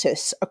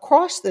scientists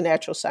across the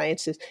natural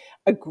sciences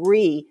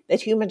agree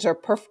that humans are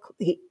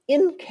perfectly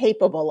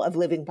incapable of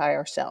living by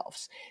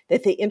ourselves,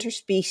 that the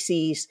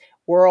interspecies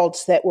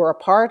worlds that we're a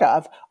part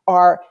of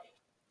are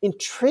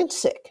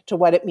intrinsic to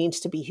what it means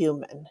to be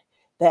human,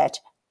 that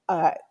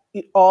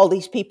all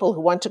these people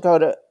who want to go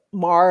to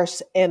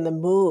Mars and the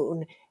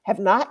moon have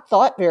not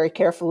thought very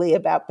carefully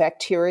about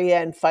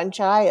bacteria and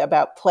fungi,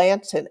 about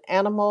plants and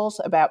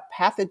animals, about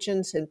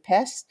pathogens and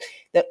pests,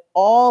 that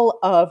all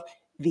of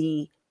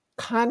the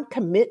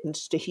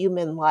concomitants to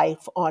human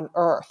life on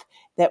Earth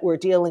that we're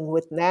dealing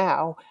with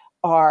now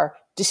are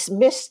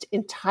dismissed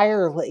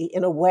entirely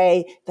in a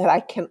way that I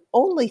can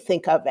only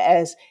think of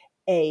as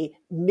a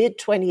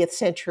mid-20th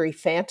century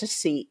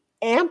fantasy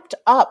amped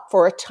up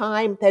for a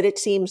time that it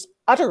seems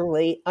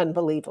utterly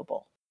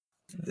unbelievable.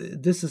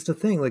 This is the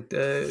thing, like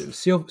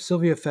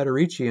Silvia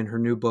Federici in her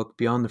new book,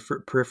 Beyond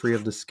the Periphery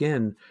of the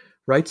Skin,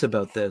 writes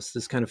about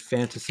this kind of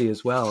fantasy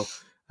as well.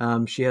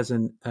 She has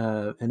an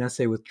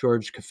essay with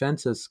George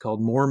Kafentzis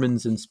called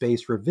Mormons in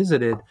Space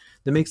Revisited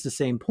that makes the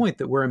same point,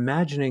 that we're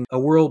imagining a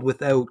world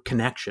without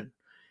connection.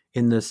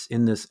 in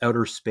this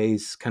outer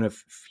space kind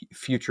of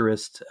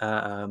futurist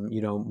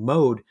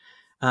mode.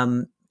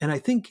 And I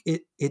think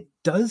it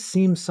does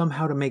seem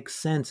somehow to make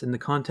sense in the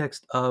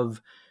context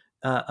of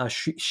a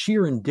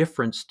sheer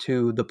indifference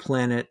to the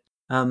planet.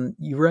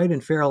 You write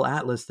in Feral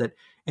Atlas that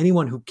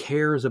anyone who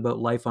cares about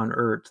life on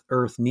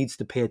Earth needs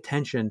to pay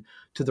attention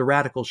to the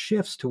radical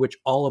shifts to which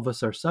all of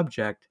us are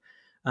subject.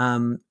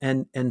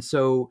 And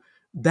so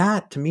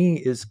that to me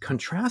is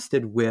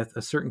contrasted with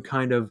a certain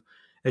kind of,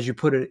 as you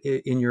put it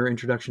in your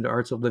introduction to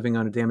Arts of Living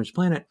on a Damaged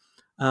Planet,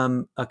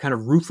 a kind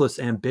of ruthless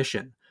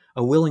ambition,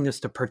 a willingness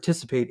to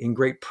participate in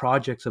great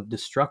projects of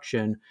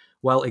destruction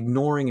while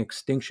ignoring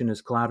extinction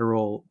as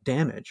collateral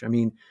damage. I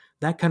mean,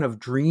 that kind of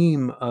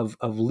dream of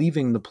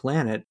leaving the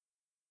planet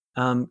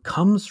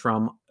comes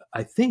from,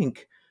 I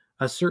think,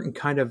 a certain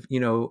kind of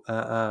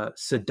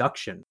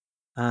seduction,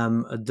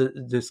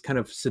 this kind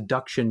of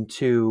seduction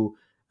to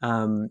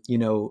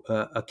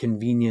a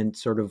convenient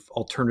sort of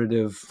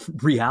alternative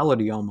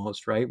reality,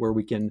 almost, right, where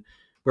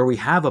we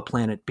have a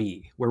planet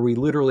B, where we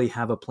literally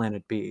have a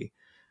planet B.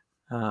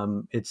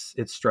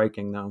 It's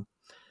striking, though.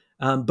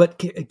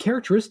 But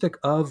characteristic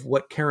of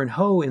what Karen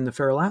Ho in the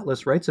Feral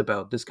Atlas writes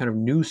about, this kind of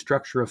new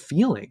structure of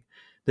feeling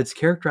that's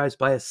characterized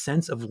by a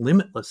sense of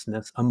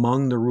limitlessness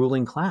among the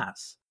ruling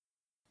class.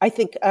 I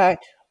think,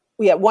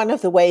 one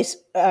of the ways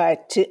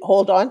to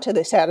hold on to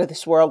this out of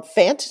this world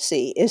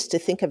fantasy is to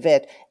think of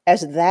it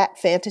as that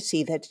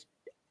fantasy that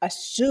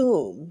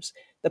assumes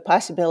the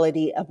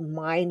possibility of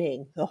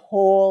mining the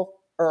whole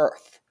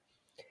earth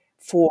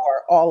for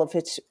all of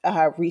its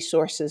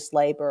resources,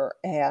 labor,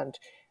 and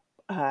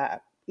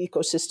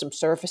ecosystem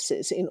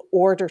services in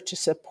order to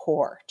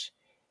support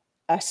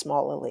a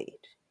small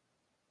elite.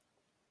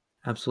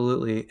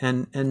 Absolutely.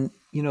 And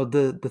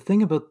the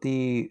thing about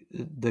the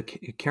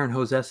Karen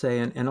Ho's essay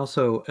and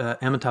also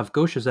Amitav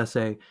Ghosh's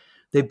essay,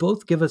 they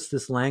both give us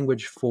this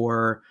language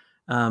for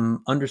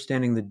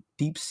understanding the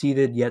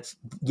deep-seated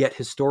yet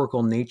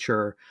historical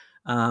nature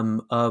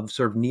of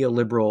sort of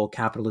neoliberal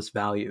capitalist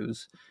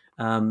values.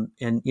 And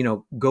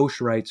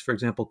Ghosh writes, for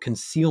example,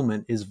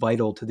 concealment is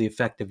vital to the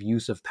effective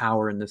use of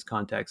power in this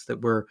context,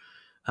 that we're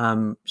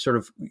sort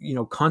of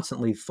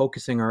constantly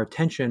focusing our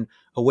attention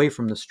away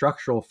from the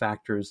structural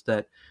factors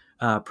that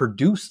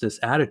produce this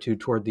attitude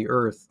toward the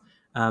earth,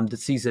 that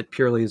sees it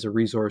purely as a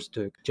resource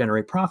to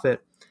generate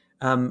profit.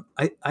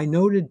 I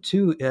noted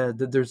too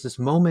that there's this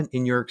moment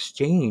in your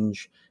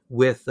exchange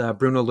with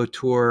Bruno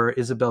Latour,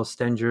 Isabel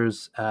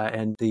Stengers,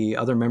 and the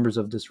other members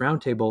of this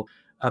roundtable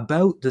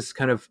about this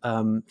kind of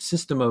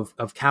system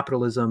of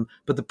capitalism,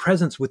 but the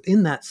presence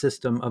within that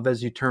system of,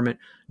 as you term it,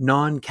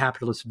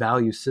 non-capitalist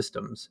value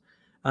systems.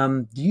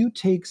 Do you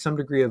take some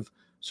degree of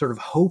sort of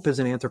hope as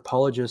an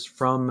anthropologist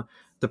from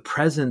the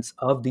presence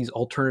of these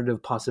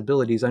alternative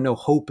possibilities? I know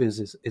hope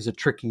is a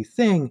tricky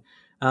thing,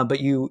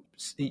 but you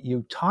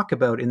talk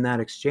about in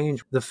that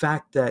exchange the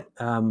fact that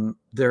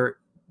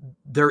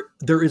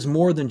there is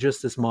more than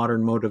just this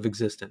modern mode of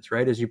existence,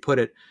 right? As you put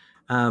it,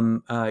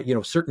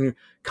 certain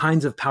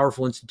kinds of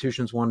powerful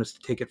institutions want us to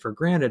take it for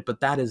granted, but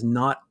that is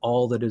not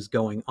all that is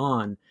going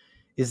on.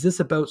 Is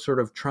this about sort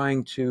of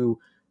trying to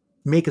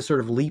make a sort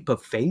of leap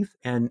of faith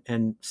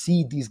and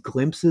see these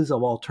glimpses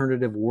of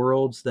alternative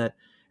worlds that,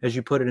 as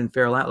you put it in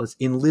Feral Atlas,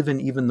 live in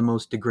even the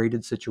most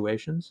degraded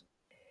situations?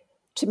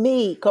 To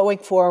me, going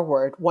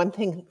forward, one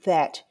thing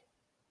that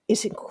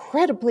is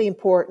incredibly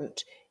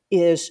important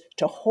is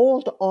to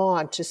hold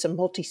on to some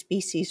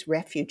multi-species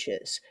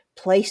refuges,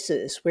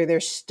 places where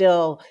there's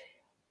still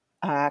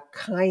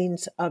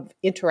kinds of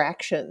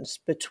interactions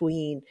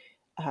between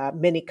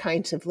many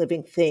kinds of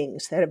living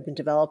things that have been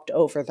developed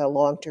over the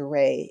long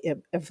durée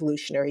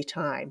evolutionary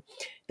time,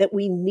 that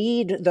we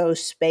need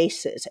those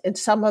spaces. And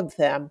some of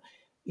them,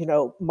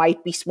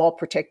 might be small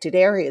protected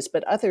areas,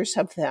 but others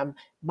of them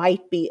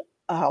might be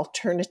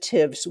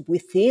alternatives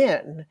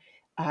within,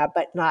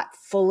 but not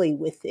fully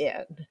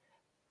within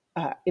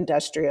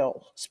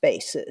industrial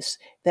spaces.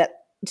 That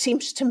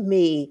seems to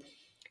me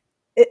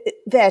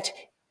that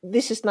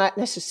this is not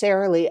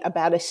necessarily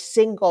about a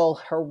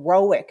single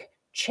heroic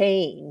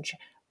change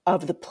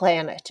of the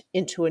planet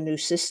into a new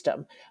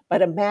system,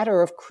 but a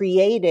matter of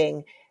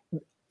creating,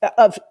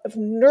 of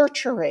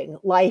nurturing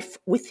life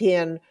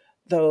within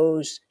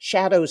those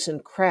shadows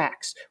and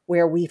cracks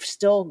where we've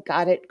still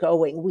got it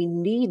going. We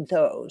need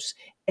those.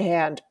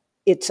 And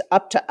it's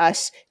up to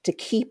us to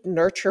keep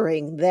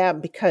nurturing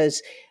them,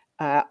 because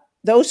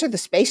those are the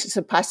spaces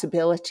of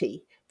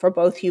possibility for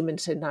both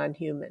humans and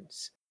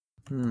non-humans.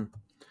 And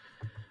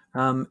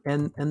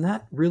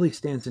that really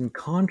stands in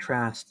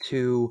contrast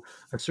to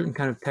a certain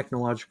kind of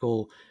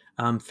technological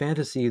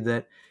fantasy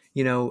that,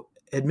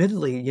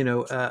 admittedly,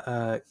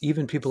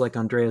 even people like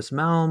Andreas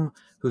Malm,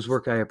 whose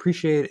work I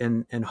appreciate,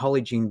 and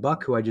Holly Jean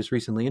Buck, who I just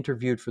recently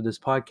interviewed for this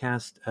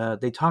podcast,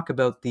 they talk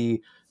about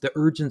the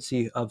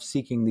urgency of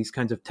seeking these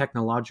kinds of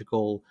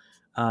technological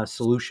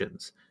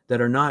solutions that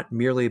are not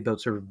merely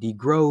about sort of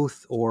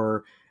degrowth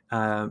or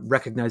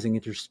recognizing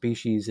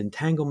interspecies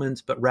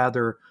entanglements, but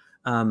rather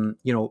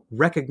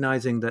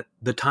recognizing that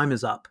the time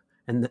is up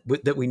and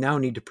that we now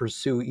need to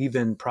pursue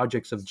even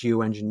projects of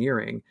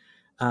geoengineering.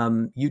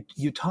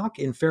 You talk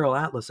in Feral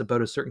Atlas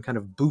about a certain kind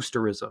of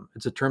boosterism.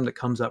 It's a term that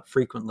comes up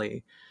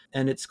frequently,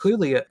 and it's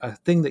clearly a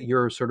thing that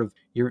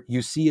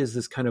you see as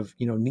this kind of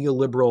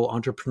neoliberal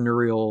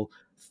entrepreneurial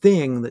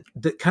thing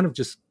that kind of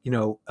just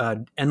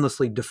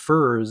endlessly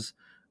defers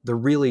the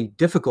really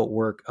difficult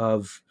work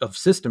of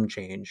system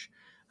change.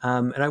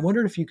 And I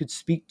wondered if you could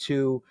speak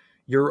to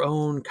your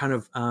own kind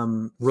of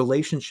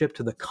relationship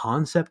to the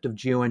concept of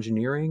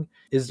geoengineering.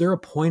 Is there a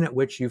point at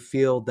which you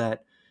feel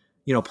that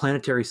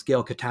planetary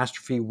scale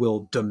catastrophe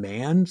will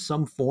demand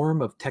some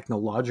form of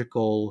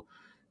technological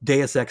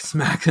deus ex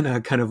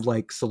machina kind of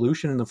like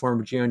solution in the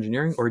form of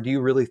geoengineering, or do you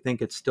really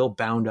think it's still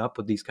bound up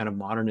with these kind of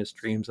modernist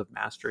dreams of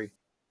mastery?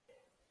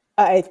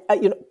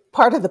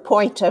 Part of the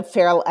point of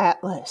Feral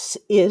Atlas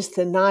is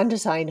the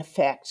non-design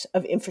effects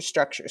of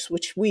infrastructures,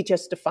 which we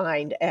just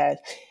defined as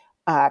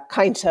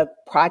kinds of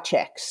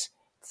projects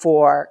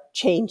for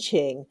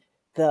changing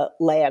the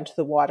land,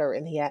 the water,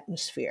 and the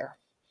atmosphere.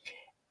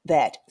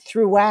 That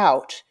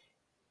throughout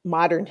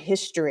modern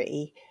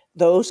history,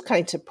 those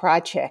kinds of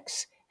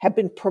projects have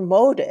been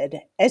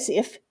promoted as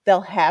if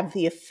they'll have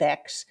the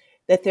effects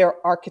that their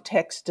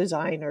architects,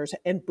 designers,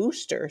 and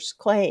boosters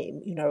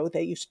claim.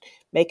 That you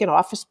make an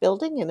office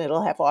building and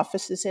it'll have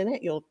offices in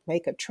it. You'll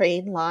make a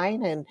train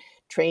line and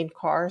train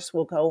cars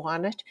will go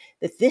on it.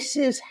 That this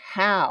is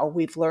how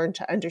we've learned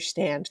to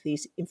understand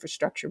these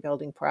infrastructure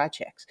building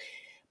projects.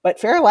 But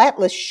Feral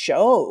Atlas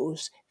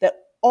shows that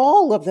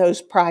all of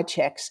those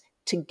projects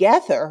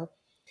together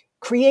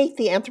create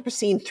the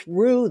Anthropocene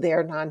through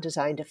their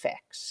non-designed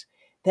effects.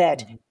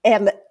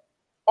 And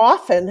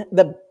often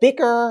the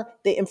bigger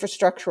the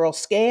infrastructural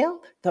scale,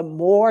 the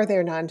more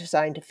their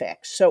non-designed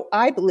effects. So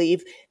I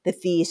believe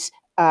that these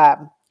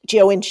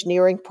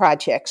geoengineering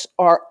projects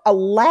are,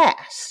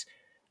 alas,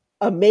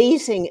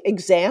 amazing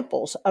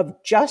examples of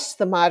just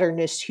the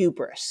modernist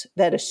hubris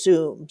that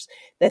assumes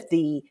that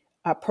the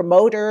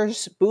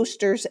promoters,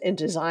 boosters, and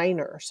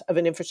designers of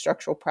an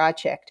infrastructural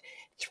project,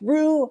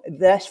 through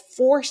the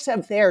force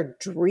of their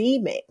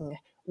dreaming,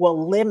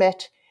 will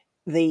limit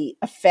the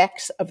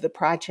effects of the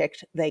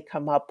project they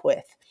come up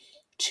with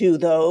to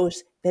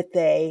those that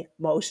they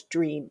most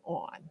dream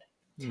on.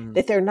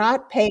 That they're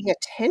not paying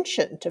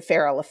attention to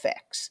feral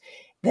effects.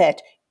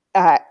 That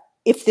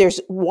if there's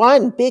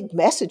one big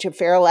message of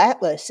Feral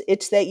Atlas,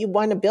 it's that you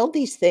want to build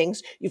these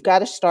things, you've got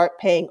to start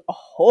paying a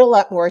whole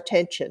lot more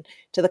attention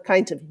to the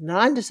kinds of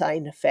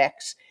non-design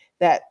effects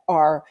that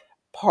are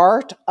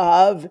part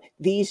of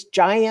these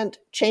giant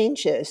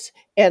changes.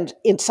 And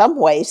in some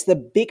ways, the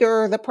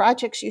bigger the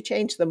projects you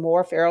change, the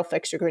more feral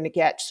effects you're going to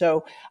get.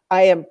 So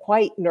I am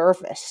quite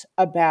nervous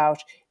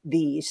about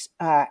these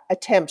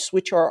attempts,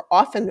 which are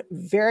often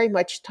very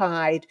much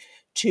tied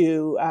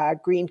to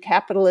green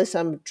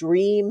capitalism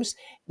dreams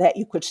that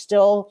you could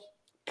still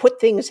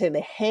put things in the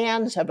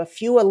hands of a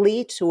few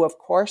elites who, of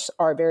course,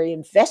 are very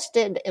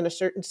invested in a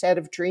certain set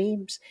of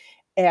dreams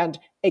and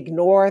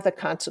ignore the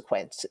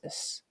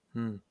consequences.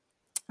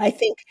 I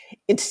think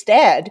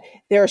instead,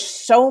 there are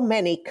so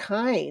many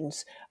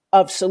kinds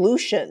of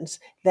solutions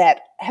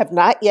that have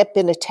not yet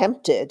been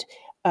attempted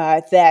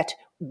that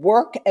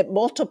work at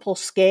multiple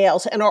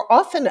scales and are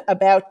often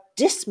about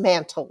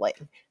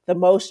dismantling the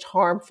most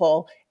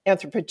harmful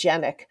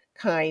anthropogenic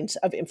kinds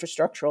of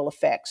infrastructural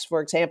effects.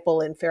 For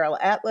example, in Feral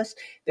Atlas,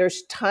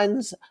 there's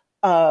tons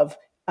of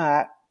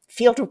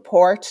field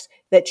reports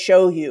that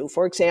show you,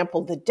 for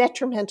example, the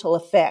detrimental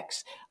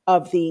effects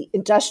of the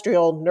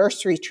industrial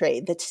nursery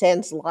trade that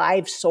sends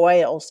live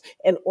soils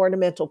and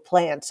ornamental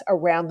plants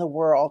around the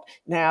world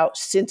now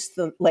since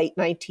the late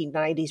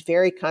 1990s,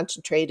 very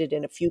concentrated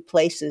in a few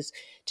places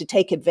to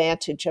take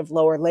advantage of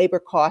lower labor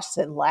costs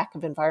and lack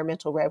of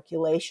environmental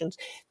regulations.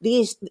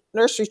 These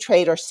nursery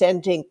trade are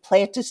sending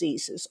plant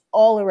diseases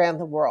all around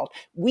the world.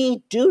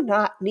 We do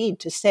not need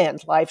to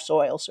send live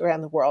soils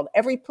around the world.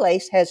 Every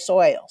place has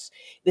soils.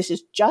 This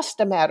is just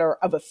a matter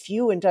of a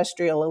few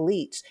industrial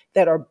elites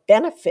that are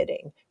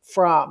benefiting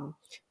from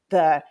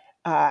the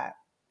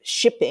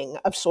shipping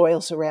of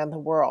soils around the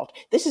world.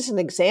 This is an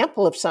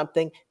example of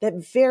something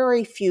that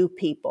very few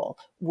people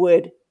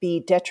would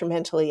be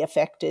detrimentally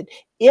affected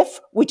if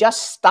we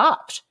just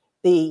stopped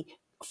the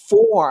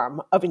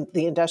form of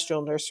the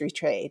industrial nursery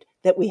trade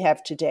that we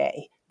have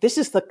today. This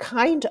is the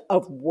kind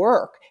of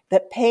work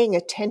that paying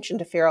attention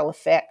to feral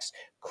effects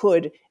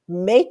could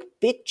make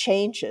big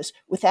changes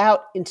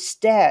without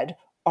instead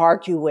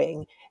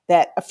arguing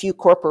that a few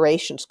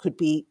corporations could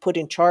be put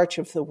in charge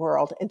of the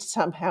world and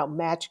somehow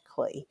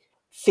magically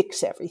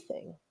fix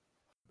everything.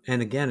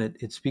 And again,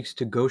 it speaks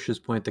to Ghosh's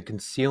point that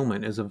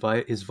concealment is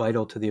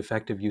vital to the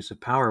effective use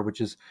of power, which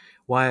is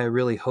why I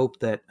really hope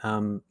that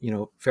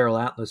Feral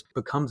Atlas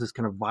becomes this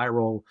kind of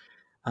viral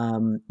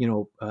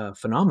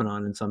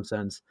phenomenon in some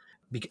sense.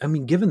 I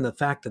mean, given the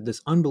fact that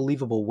this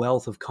unbelievable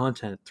wealth of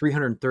content,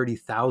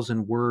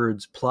 330,000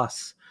 words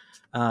plus,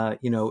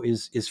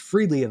 is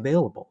freely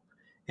available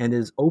and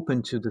is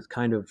open to this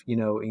kind of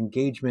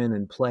engagement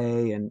and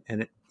play, and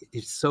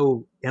it's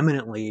so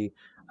eminently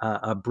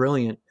a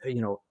brilliant,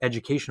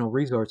 educational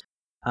resource.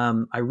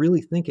 I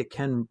really think it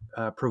can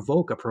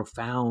provoke a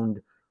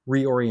profound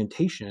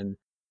reorientation.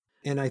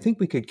 And I think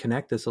we could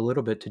connect this a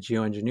little bit to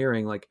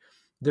geoengineering. Like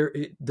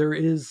there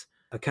is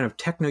a kind of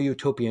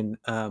techno-utopian,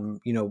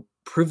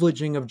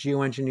 privileging of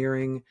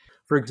geoengineering.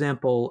 For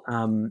example,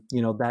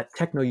 that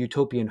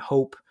techno-utopian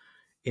hope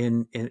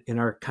in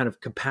our kind of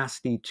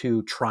capacity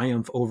to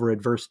triumph over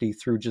adversity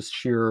through just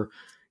sheer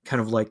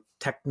kind of like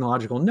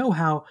technological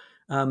know-how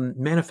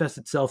manifests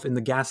itself in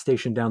the gas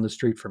station down the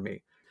street from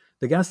me.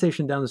 The gas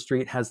station down the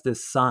street has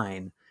this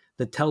sign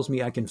that tells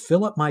me I can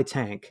fill up my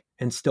tank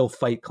and still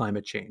fight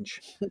climate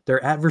change.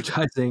 They're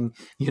advertising,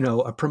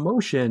 a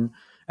promotion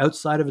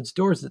outside of its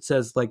doors that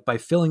says, like, by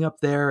filling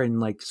up there and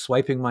like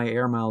swiping my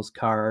Air Miles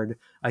card,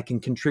 I can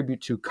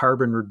contribute to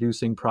carbon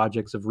reducing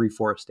projects of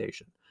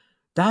reforestation.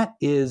 That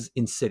is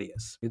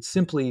insidious. It's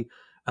simply,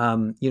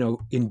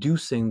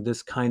 inducing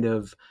this kind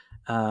of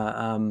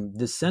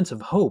this sense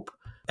of hope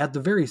at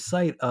the very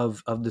sight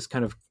of this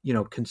kind of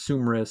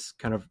consumerist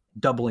kind of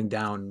doubling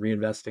down,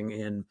 reinvesting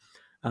in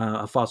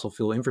a fossil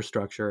fuel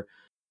infrastructure.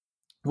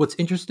 What's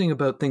interesting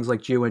about things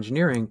like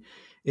geoengineering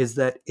is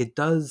that it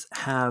does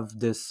have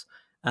this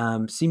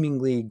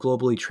seemingly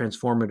globally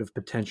transformative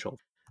potential.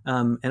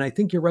 And I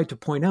think you're right to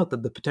point out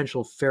that the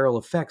potential feral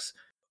effects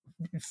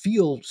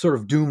feel sort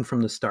of doomed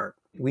from the start.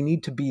 We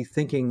need to be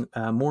thinking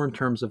more in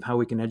terms of how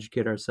we can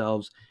educate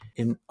ourselves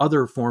in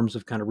other forms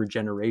of kind of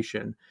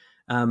regeneration.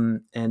 And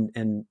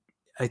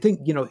I think,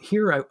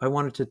 here I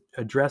wanted to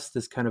address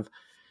this kind of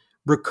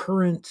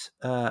recurrent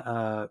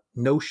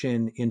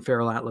notion in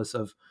Feral Atlas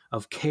of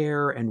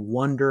care and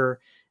wonder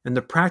and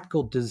the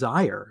practical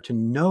desire to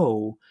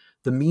know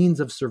the means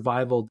of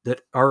survival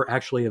that are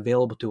actually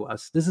available to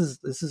us. This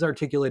is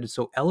articulated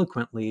so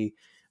eloquently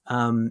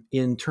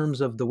in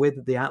terms of the way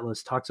that the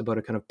Atlas talks about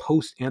a kind of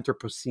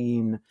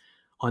post-Anthropocene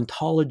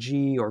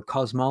ontology or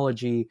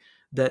cosmology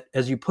that,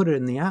 as you put it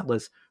in the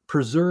Atlas,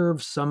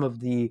 preserves some of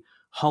the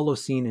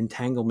Holocene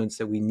entanglements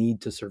that we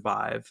need to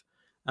survive.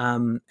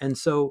 And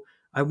so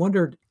I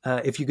wondered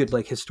if you could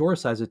like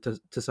historicize it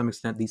to some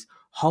extent, these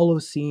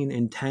Holocene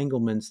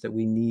entanglements that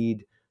we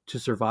need to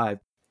survive.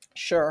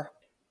 Sure.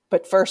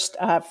 But first,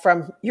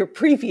 from your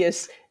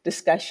previous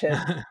discussion,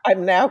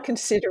 I'm now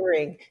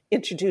considering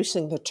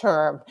introducing the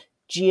term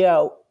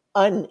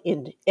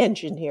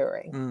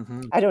geo-unengineering.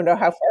 Mm-hmm. I don't know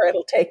how far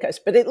it'll take us,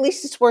 but at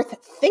least it's worth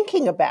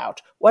thinking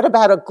about. What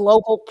about a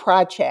global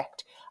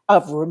project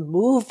of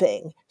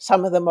removing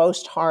some of the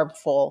most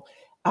harmful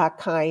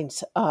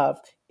kinds of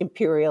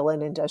imperial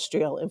and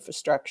industrial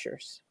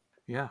infrastructures?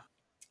 Yeah.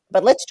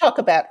 But let's talk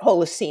about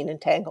Holocene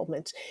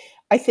entanglements.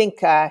 I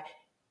think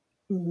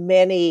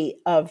many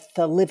of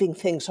the living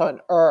things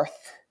on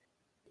Earth,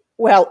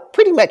 well,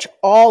 pretty much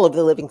all of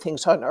the living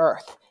things on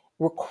Earth,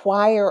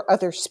 require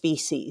other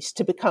species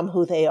to become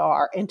who they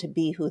are and to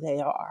be who they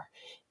are.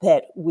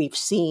 That we've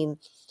seen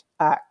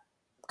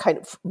kind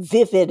of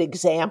vivid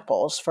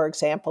examples, for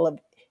example, of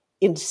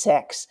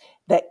insects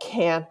that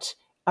can't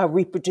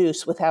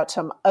reproduce without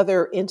some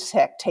other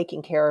insect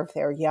taking care of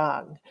their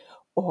young,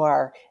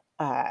 or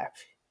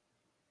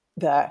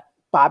the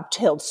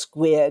bobtailed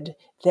squid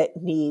that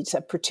needs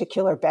a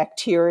particular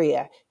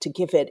bacteria to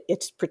give it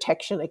its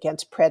protection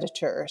against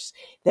predators.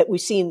 That we've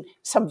seen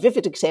some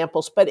vivid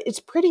examples, but it's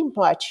pretty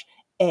much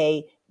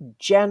a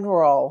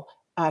general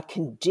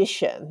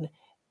condition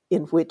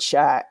in which,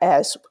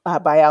 as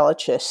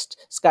biologist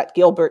Scott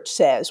Gilbert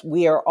says,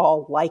 we are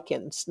all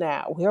lichens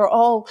now. We are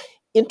all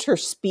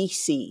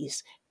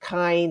interspecies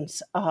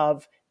kinds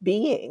of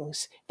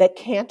beings that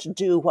can't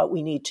do what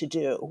we need to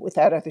do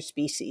without other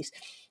species.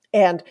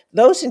 And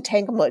those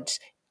entanglements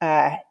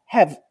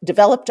have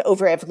developed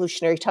over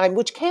evolutionary time,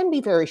 which can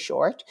be very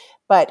short,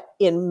 but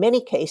in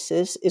many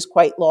cases is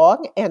quite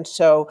long. And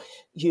so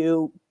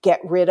you get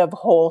rid of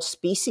whole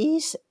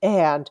species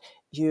and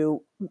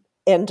you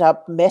end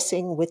up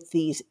messing with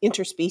these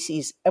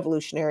interspecies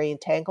evolutionary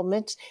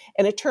entanglements.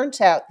 And it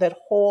turns out that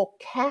whole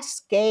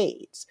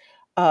cascades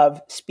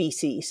of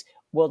species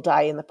will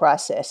die in the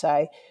process.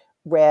 I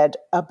read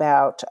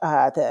about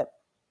the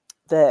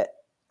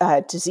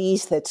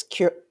disease that's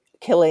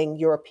killing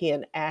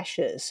European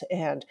ashes,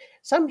 and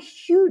some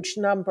huge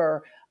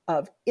number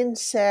of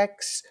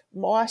insects,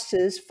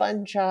 mosses,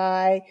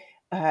 fungi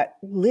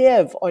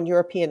live on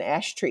European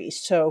ash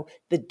trees. So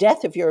the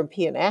death of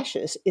European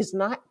ashes is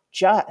not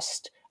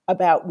just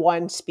about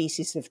one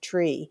species of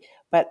tree,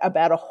 but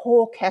about a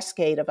whole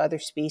cascade of other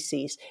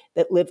species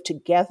that live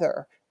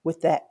together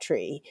with that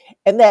tree,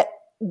 and that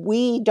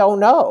we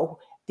don't know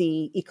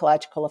the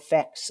ecological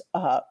effects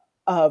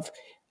of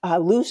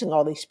losing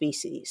all these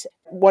species.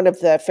 One of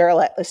the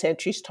Feral Atlas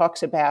entries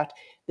talks about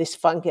this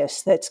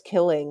fungus that's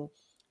killing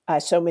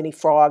so many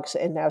frogs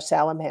and now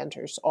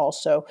salamanders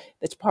also.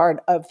 That's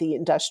part of the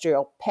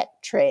industrial pet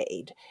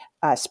trade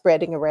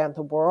spreading around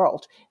the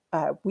world.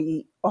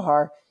 We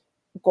are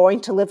going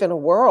to live in a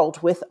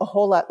world with a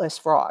whole lot less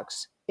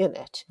frogs in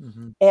it.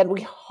 Hmm. And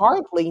we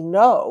hardly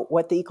know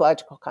what the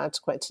ecological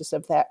consequences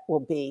of that will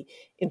be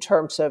in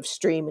terms of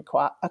stream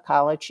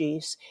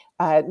ecologies.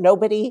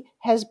 Nobody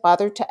has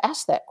bothered to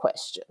ask that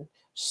question.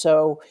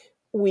 So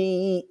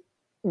we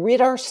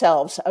rid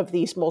ourselves of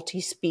these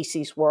multi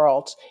species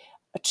worlds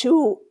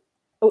to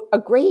a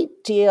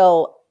great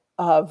deal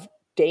of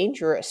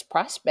dangerous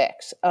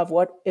prospects of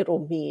what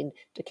it'll mean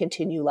to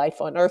continue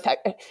life on Earth.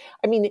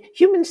 I mean,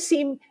 humans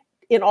seem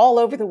in all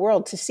over the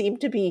world to seem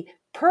to be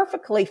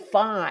perfectly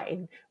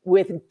fine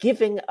with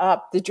giving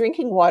up the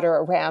drinking water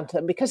around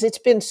them because it's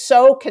been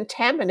so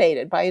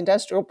contaminated by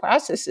industrial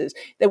processes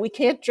that we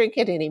can't drink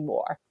it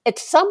anymore. At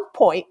some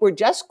point, we're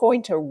just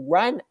going to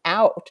run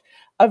out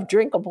of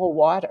drinkable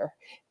water.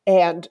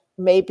 And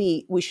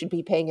maybe we should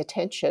be paying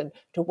attention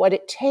to what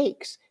it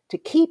takes to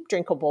keep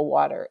drinkable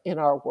water in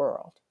our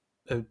world.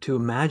 To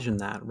imagine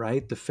that,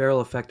 right? The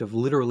feral effect of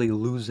literally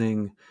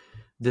losing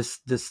this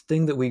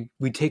thing that we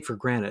take for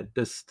granted,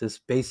 this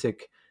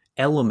basic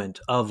element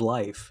of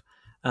life.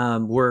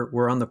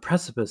 We're on the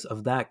precipice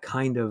of that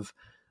kind of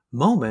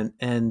moment,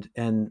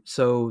 and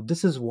so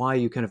this is why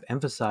you kind of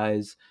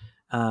emphasize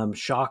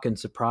shock and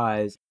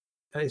surprise.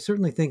 I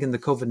certainly think in the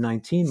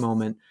COVID-19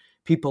 moment,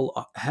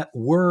 people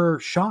were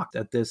shocked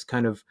at this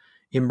kind of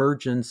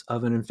emergence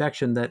of an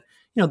infection that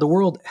the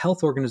World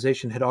Health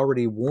Organization had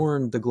already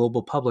warned the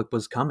global public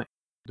was coming.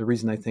 The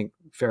reason I think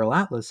Feral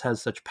Atlas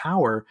has such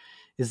power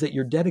is that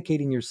you're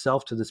dedicating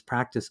yourself to this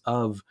practice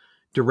of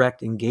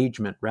direct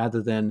engagement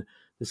rather than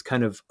this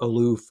kind of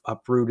aloof,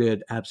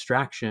 uprooted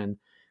abstraction.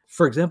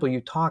 For example,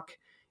 you talk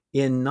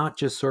in not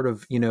just sort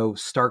of,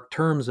 stark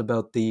terms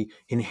about the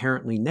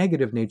inherently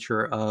negative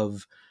nature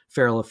of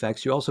feral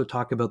effects. You also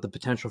talk about the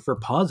potential for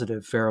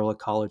positive feral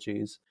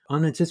ecologies,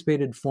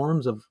 unanticipated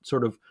forms of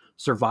sort of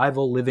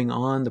survival, living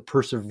on, the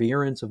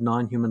perseverance of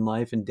non-human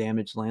life in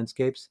damaged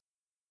landscapes.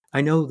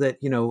 I know that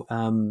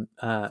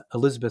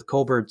Elizabeth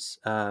Colbert's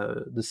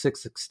 "The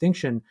Sixth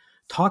Extinction"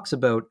 talks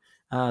about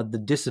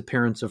the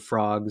disappearance of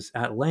frogs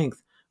at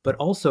length, but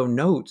also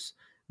notes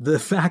the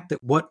fact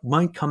that what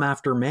might come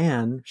after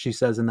man, she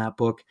says in that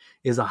book,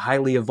 is a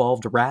highly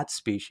evolved rat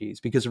species,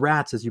 because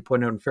rats, as you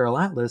point out in Feral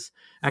Atlas,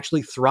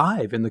 actually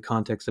thrive in the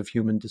context of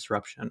human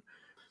disruption.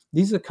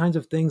 These are the kinds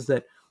of things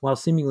that, while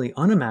seemingly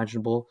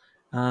unimaginable,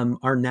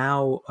 are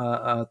now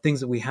things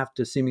that we have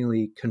to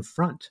seemingly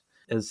confront,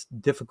 as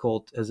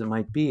difficult as it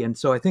might be. And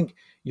so I think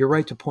you're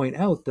right to point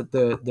out that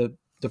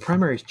the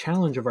primary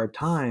challenge of our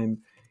time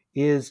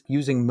is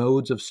using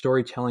modes of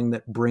storytelling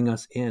that bring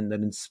us in,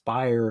 that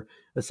inspire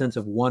a sense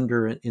of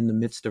wonder in the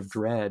midst of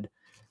dread.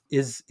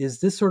 Is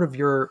this sort of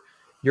your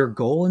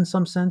goal in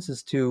some sense,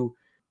 is to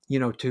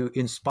to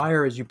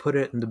inspire, as you put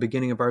it in the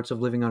beginning of Arts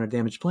of Living on a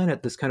Damaged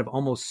Planet, this kind of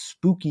almost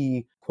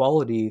spooky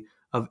quality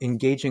of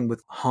engaging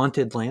with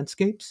haunted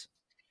landscapes?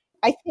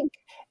 I think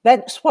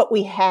that's what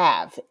we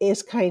have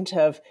is kind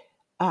of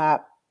uh,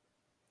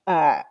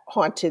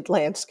 haunted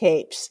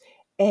landscapes.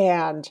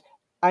 And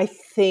I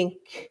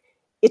think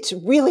it's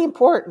really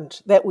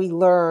important that we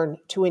learn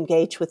to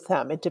engage with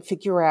them and to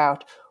figure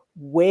out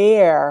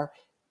where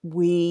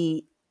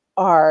we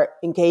are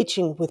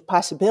engaging with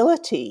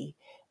possibility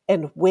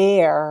and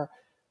where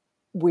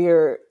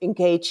we're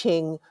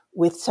engaging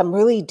with some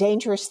really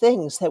dangerous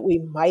things that we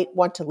might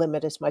want to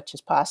limit as much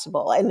as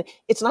possible. And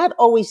it's not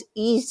always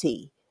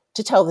easy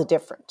to tell the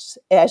difference,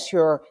 as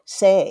you're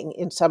saying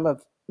in some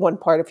of one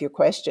part of your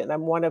question.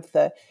 I'm one of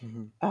the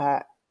Mm-hmm. uh,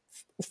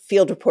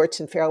 field reports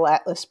in Feral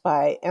Atlas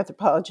by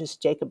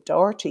anthropologist Jacob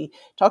Doherty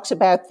talks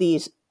about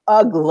these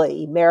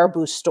ugly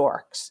marabou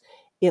storks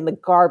in the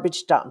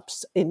garbage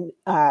dumps in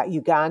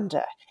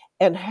Uganda,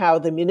 and how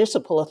the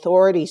municipal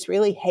authorities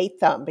really hate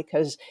them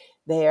because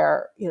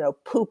they're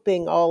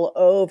pooping all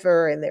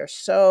over and they're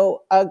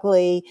so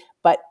ugly.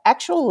 But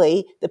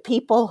actually, the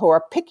people who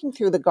are picking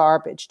through the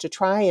garbage to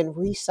try and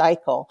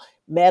recycle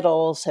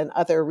metals and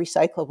other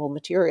recyclable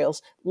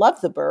materials love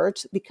the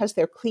birds because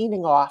they're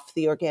cleaning off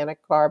the organic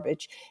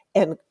garbage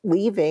and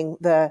leaving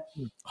the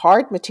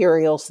hard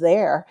materials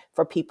there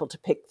for people to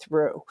pick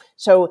through.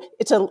 So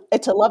it's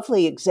a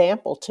lovely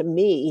example to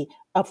me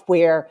of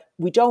where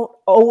we don't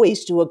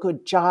always do a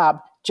good job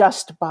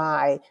just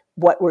by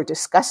what we're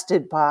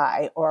disgusted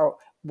by or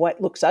what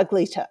looks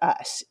ugly to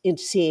us in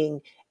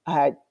seeing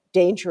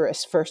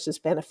dangerous versus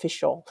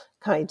beneficial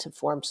kinds of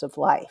forms of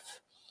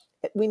life.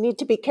 We need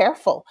to be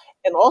careful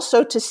and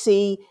also to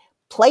see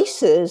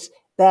places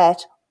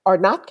that are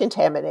not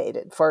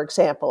contaminated, for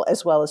example,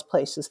 as well as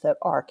places that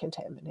are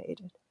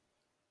contaminated.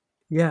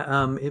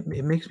 Yeah,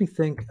 it makes me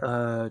think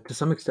to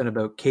some extent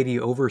about Katie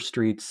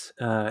Overstreet's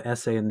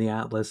essay in the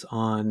Atlas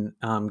on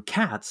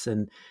cats,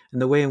 and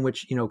the way in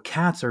which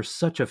cats are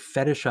such a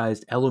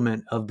fetishized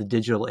element of the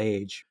digital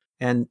age.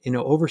 And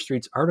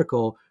Overstreet's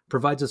article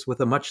provides us with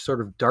a much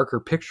sort of darker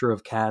picture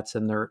of cats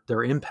and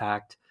their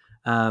impact.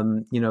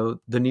 The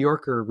New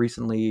Yorker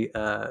recently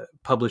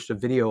published a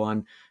video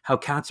on how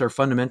cats are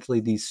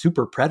fundamentally these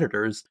super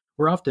predators.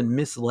 We're often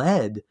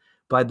misled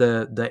by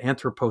the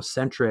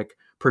anthropocentric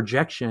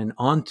projection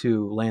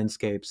onto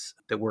landscapes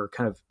that we're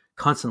kind of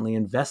constantly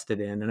invested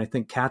in. And I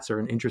think cats are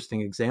an interesting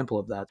example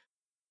of that.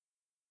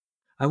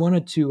 I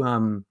wanted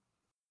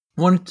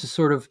to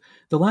sort of,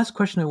 the last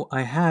question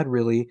I had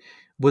really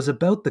was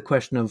about the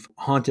question of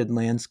haunted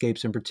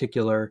landscapes in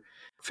particular.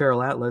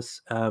 Feral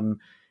Atlas,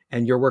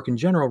 and your work in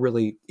general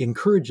really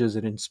encourages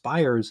and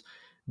inspires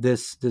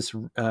this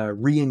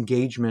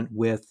re-engagement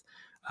with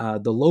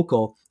the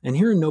local. And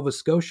here in Nova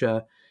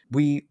Scotia,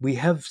 we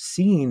have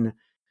seen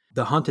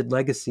the haunted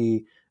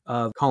legacy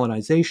of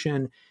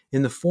colonization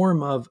in the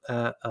form of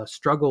a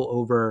struggle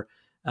over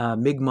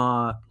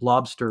Mi'kmaq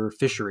lobster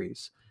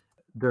fisheries.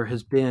 There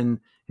has been,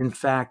 in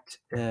fact,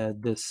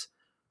 this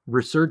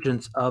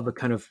resurgence of a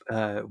kind of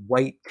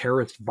white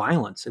terrorist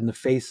violence in the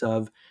face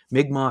of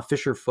Mi'kmaq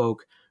fisher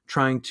folk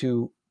trying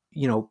to,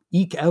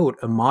 eke out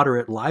a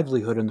moderate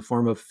livelihood in the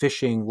form of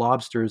fishing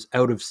lobsters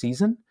out of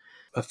season.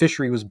 A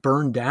fishery was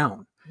burned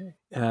down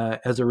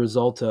as a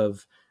result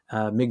of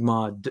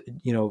Mi'kmaq,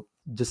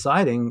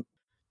 deciding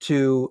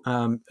to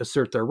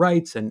assert their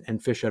rights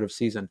and fish out of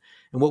season.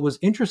 And what was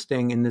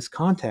interesting in this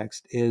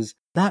context is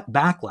that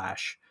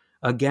backlash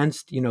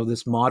against,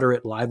 this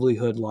moderate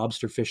livelihood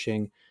lobster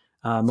fishing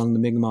among the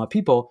Mi'kmaq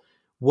people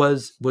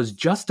was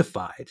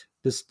justified,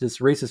 this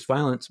racist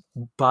violence,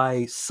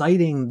 by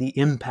citing the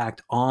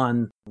impact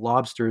on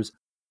lobsters.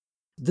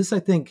 This, I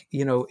think,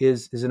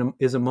 is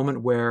a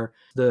moment where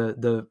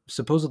the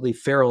supposedly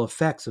feral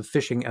effects of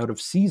fishing out of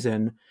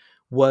season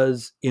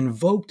was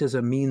invoked as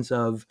a means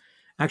of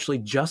actually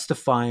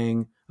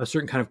justifying a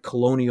certain kind of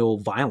colonial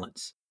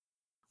violence.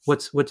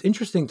 What's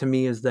interesting to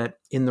me is that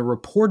in the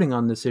reporting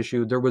on this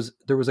issue, there was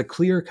a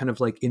clear kind of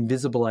like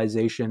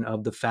invisibilization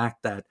of the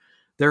fact that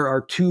there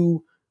are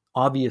two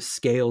obvious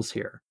scales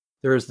here.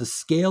 There is the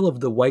scale of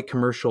the white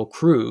commercial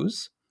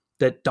crews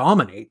that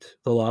dominate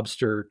the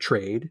lobster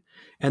trade,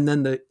 and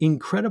then the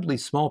incredibly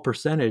small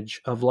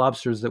percentage of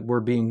lobsters that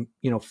were being,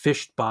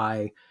 fished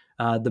by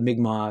the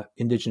Mi'kmaq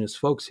indigenous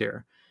folks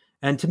here.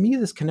 And to me,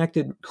 this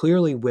connected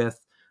clearly with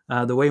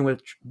the way in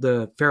which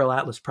the Feral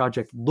Atlas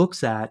Project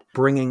looks at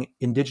bringing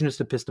indigenous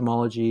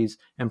epistemologies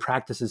and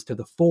practices to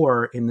the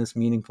fore in this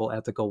meaningful,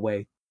 ethical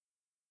way.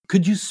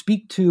 Could you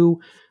speak to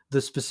the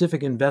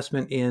specific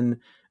investment in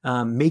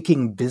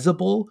making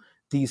visible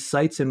these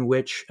sites in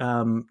which,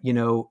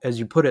 as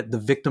you put it, the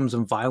victims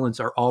of violence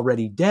are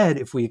already dead,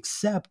 if we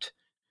accept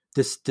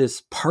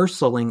this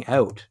parceling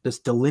out, this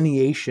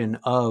delineation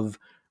of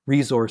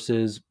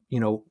resources,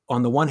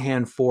 on the one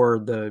hand for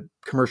the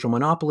commercial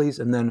monopolies,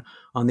 and then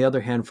on the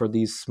other hand for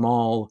these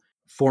small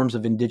forms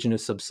of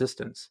indigenous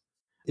subsistence?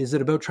 Is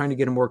it about trying to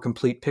get a more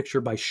complete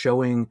picture by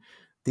showing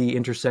the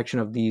intersection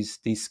of these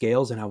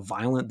scales and how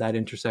violent that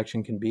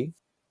intersection can be?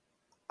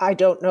 I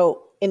don't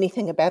know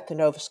anything about the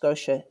Nova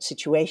Scotia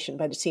situation,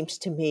 but it seems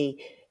to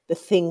me the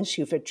things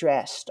you've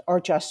addressed are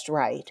just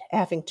right,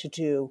 having to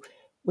do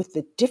with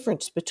the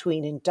difference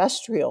between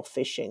industrial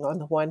fishing on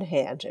the one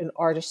hand and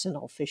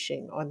artisanal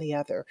fishing on the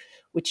other,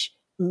 which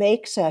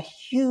makes a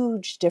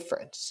huge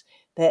difference.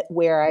 That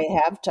where I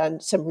have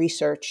done some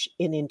research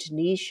in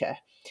Indonesia,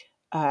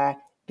 uh,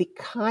 the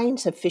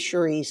kinds of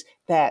fisheries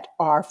that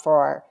are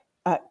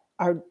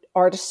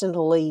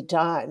artisanally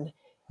done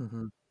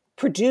Mm-hmm.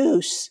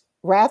 produce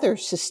rather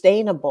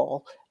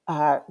sustainable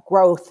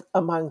growth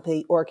among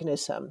the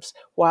organisms,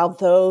 while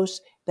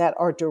those that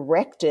are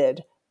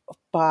directed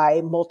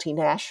by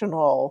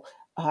multinational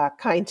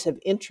kinds of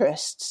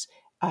interests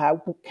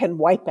can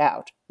wipe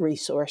out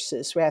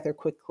resources rather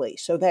quickly.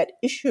 So that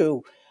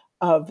issue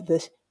of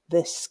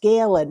the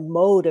scale and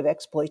mode of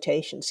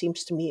exploitation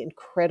seems to me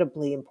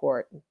incredibly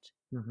important,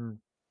 Mm-hmm.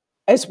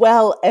 as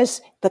well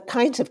as the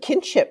kinds of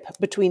kinship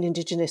between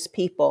indigenous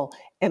people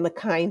and the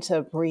kinds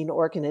of marine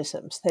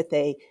organisms that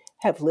they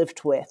have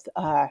lived with,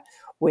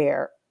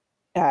 where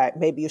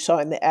maybe you saw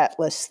in the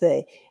Atlas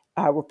the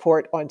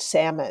report on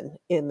salmon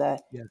in the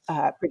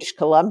Yes. British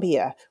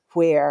Columbia,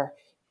 where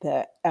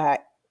the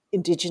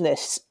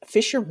indigenous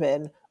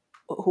fishermen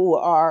who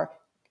are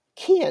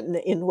kin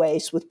in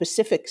ways with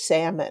Pacific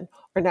salmon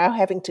are now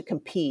having to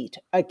compete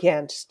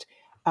against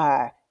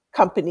uh,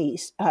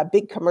 companies,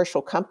 big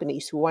commercial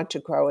companies who want to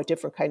grow a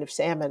different kind of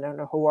salmon and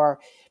who are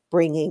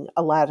bringing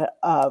a lot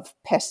of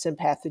pests and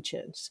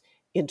pathogens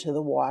into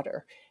the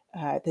water.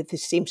 That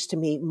this seems to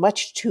me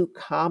much too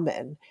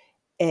common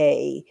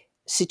a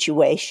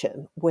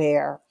situation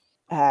where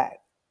uh,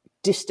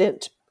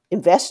 distant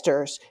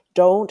investors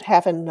don't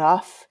have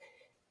enough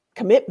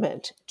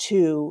commitment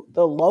to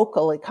the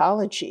local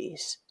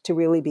ecologies to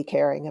really be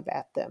caring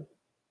about them.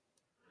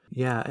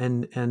 Yeah,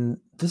 and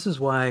this is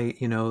why,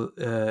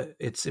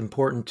 it's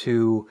important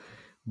to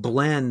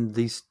blend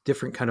these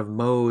different kind of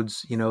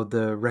modes.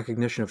 The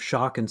recognition of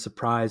shock and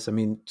surprise. I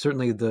mean,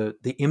 certainly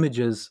the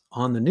images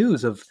on the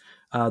news of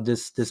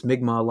this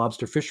Mi'kmaq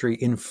lobster fishery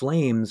in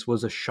flames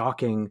was a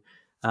shocking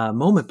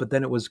moment, but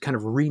then it was kind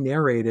of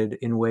re-narrated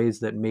in ways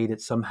that made it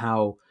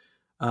somehow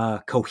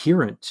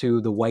coherent to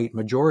the white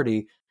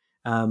majority.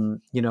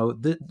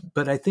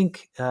 But I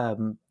think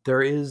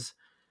there is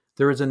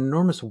an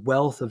enormous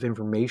wealth of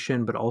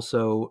information, but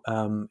also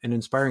an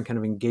inspiring kind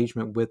of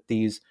engagement with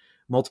these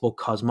multiple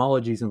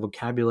cosmologies and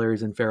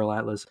vocabularies in Feral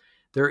Atlas.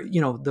 There,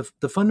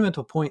 the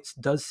fundamental points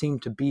does seem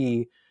to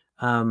be,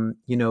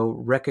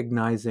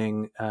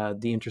 recognizing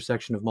the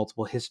intersection of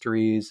multiple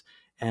histories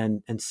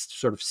and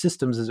sort of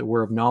systems, as it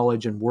were, of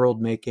knowledge and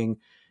world making.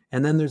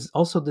 And then there's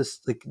also this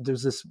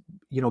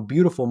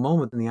beautiful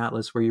moment in the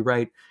Atlas where you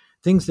write,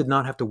 things did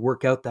not have to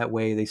work out that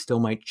way. They still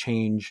might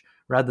change,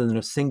 rather than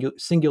a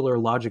singular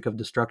logic of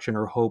destruction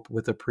or hope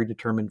with a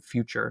predetermined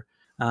future.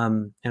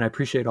 And I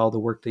appreciate all the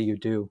work that you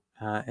do,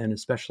 and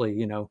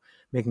especially,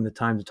 making the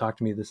time to talk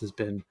to me. This has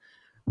been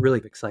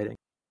really exciting.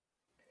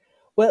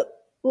 Well,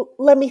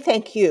 let me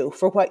thank you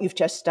for what you've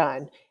just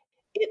done.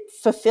 It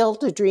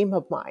fulfilled a dream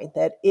of mine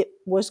that it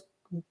was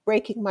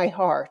breaking my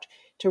heart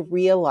to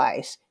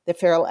realize that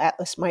Feral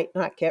Atlas might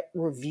not get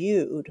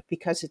reviewed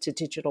because it's a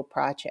digital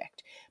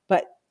project.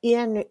 But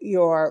in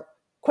your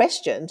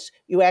questions,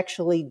 you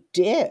actually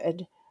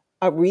did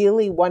a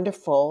really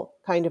wonderful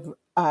kind of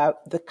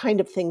the kind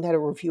of thing that a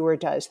reviewer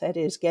does, that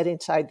is, get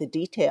inside the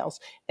details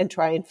and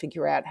try and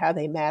figure out how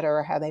they matter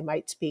or how they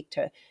might speak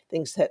to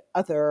things that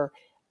other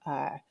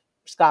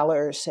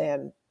scholars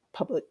and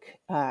public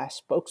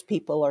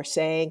spokespeople are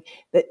saying.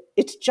 That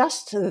it's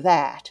just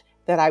that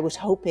I was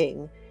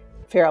hoping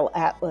Feral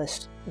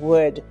Atlas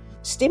would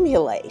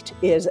stimulate,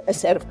 is a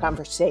set of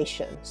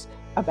conversations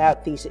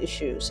about these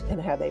issues and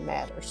how they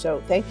matter.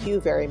 So thank you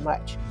very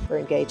much for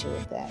engaging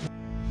with that.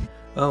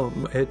 Oh,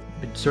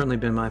 it's certainly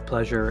been my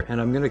pleasure,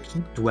 and I'm going to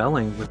keep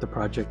dwelling with the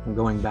project and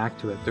going back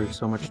to it. There's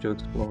so much to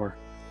explore.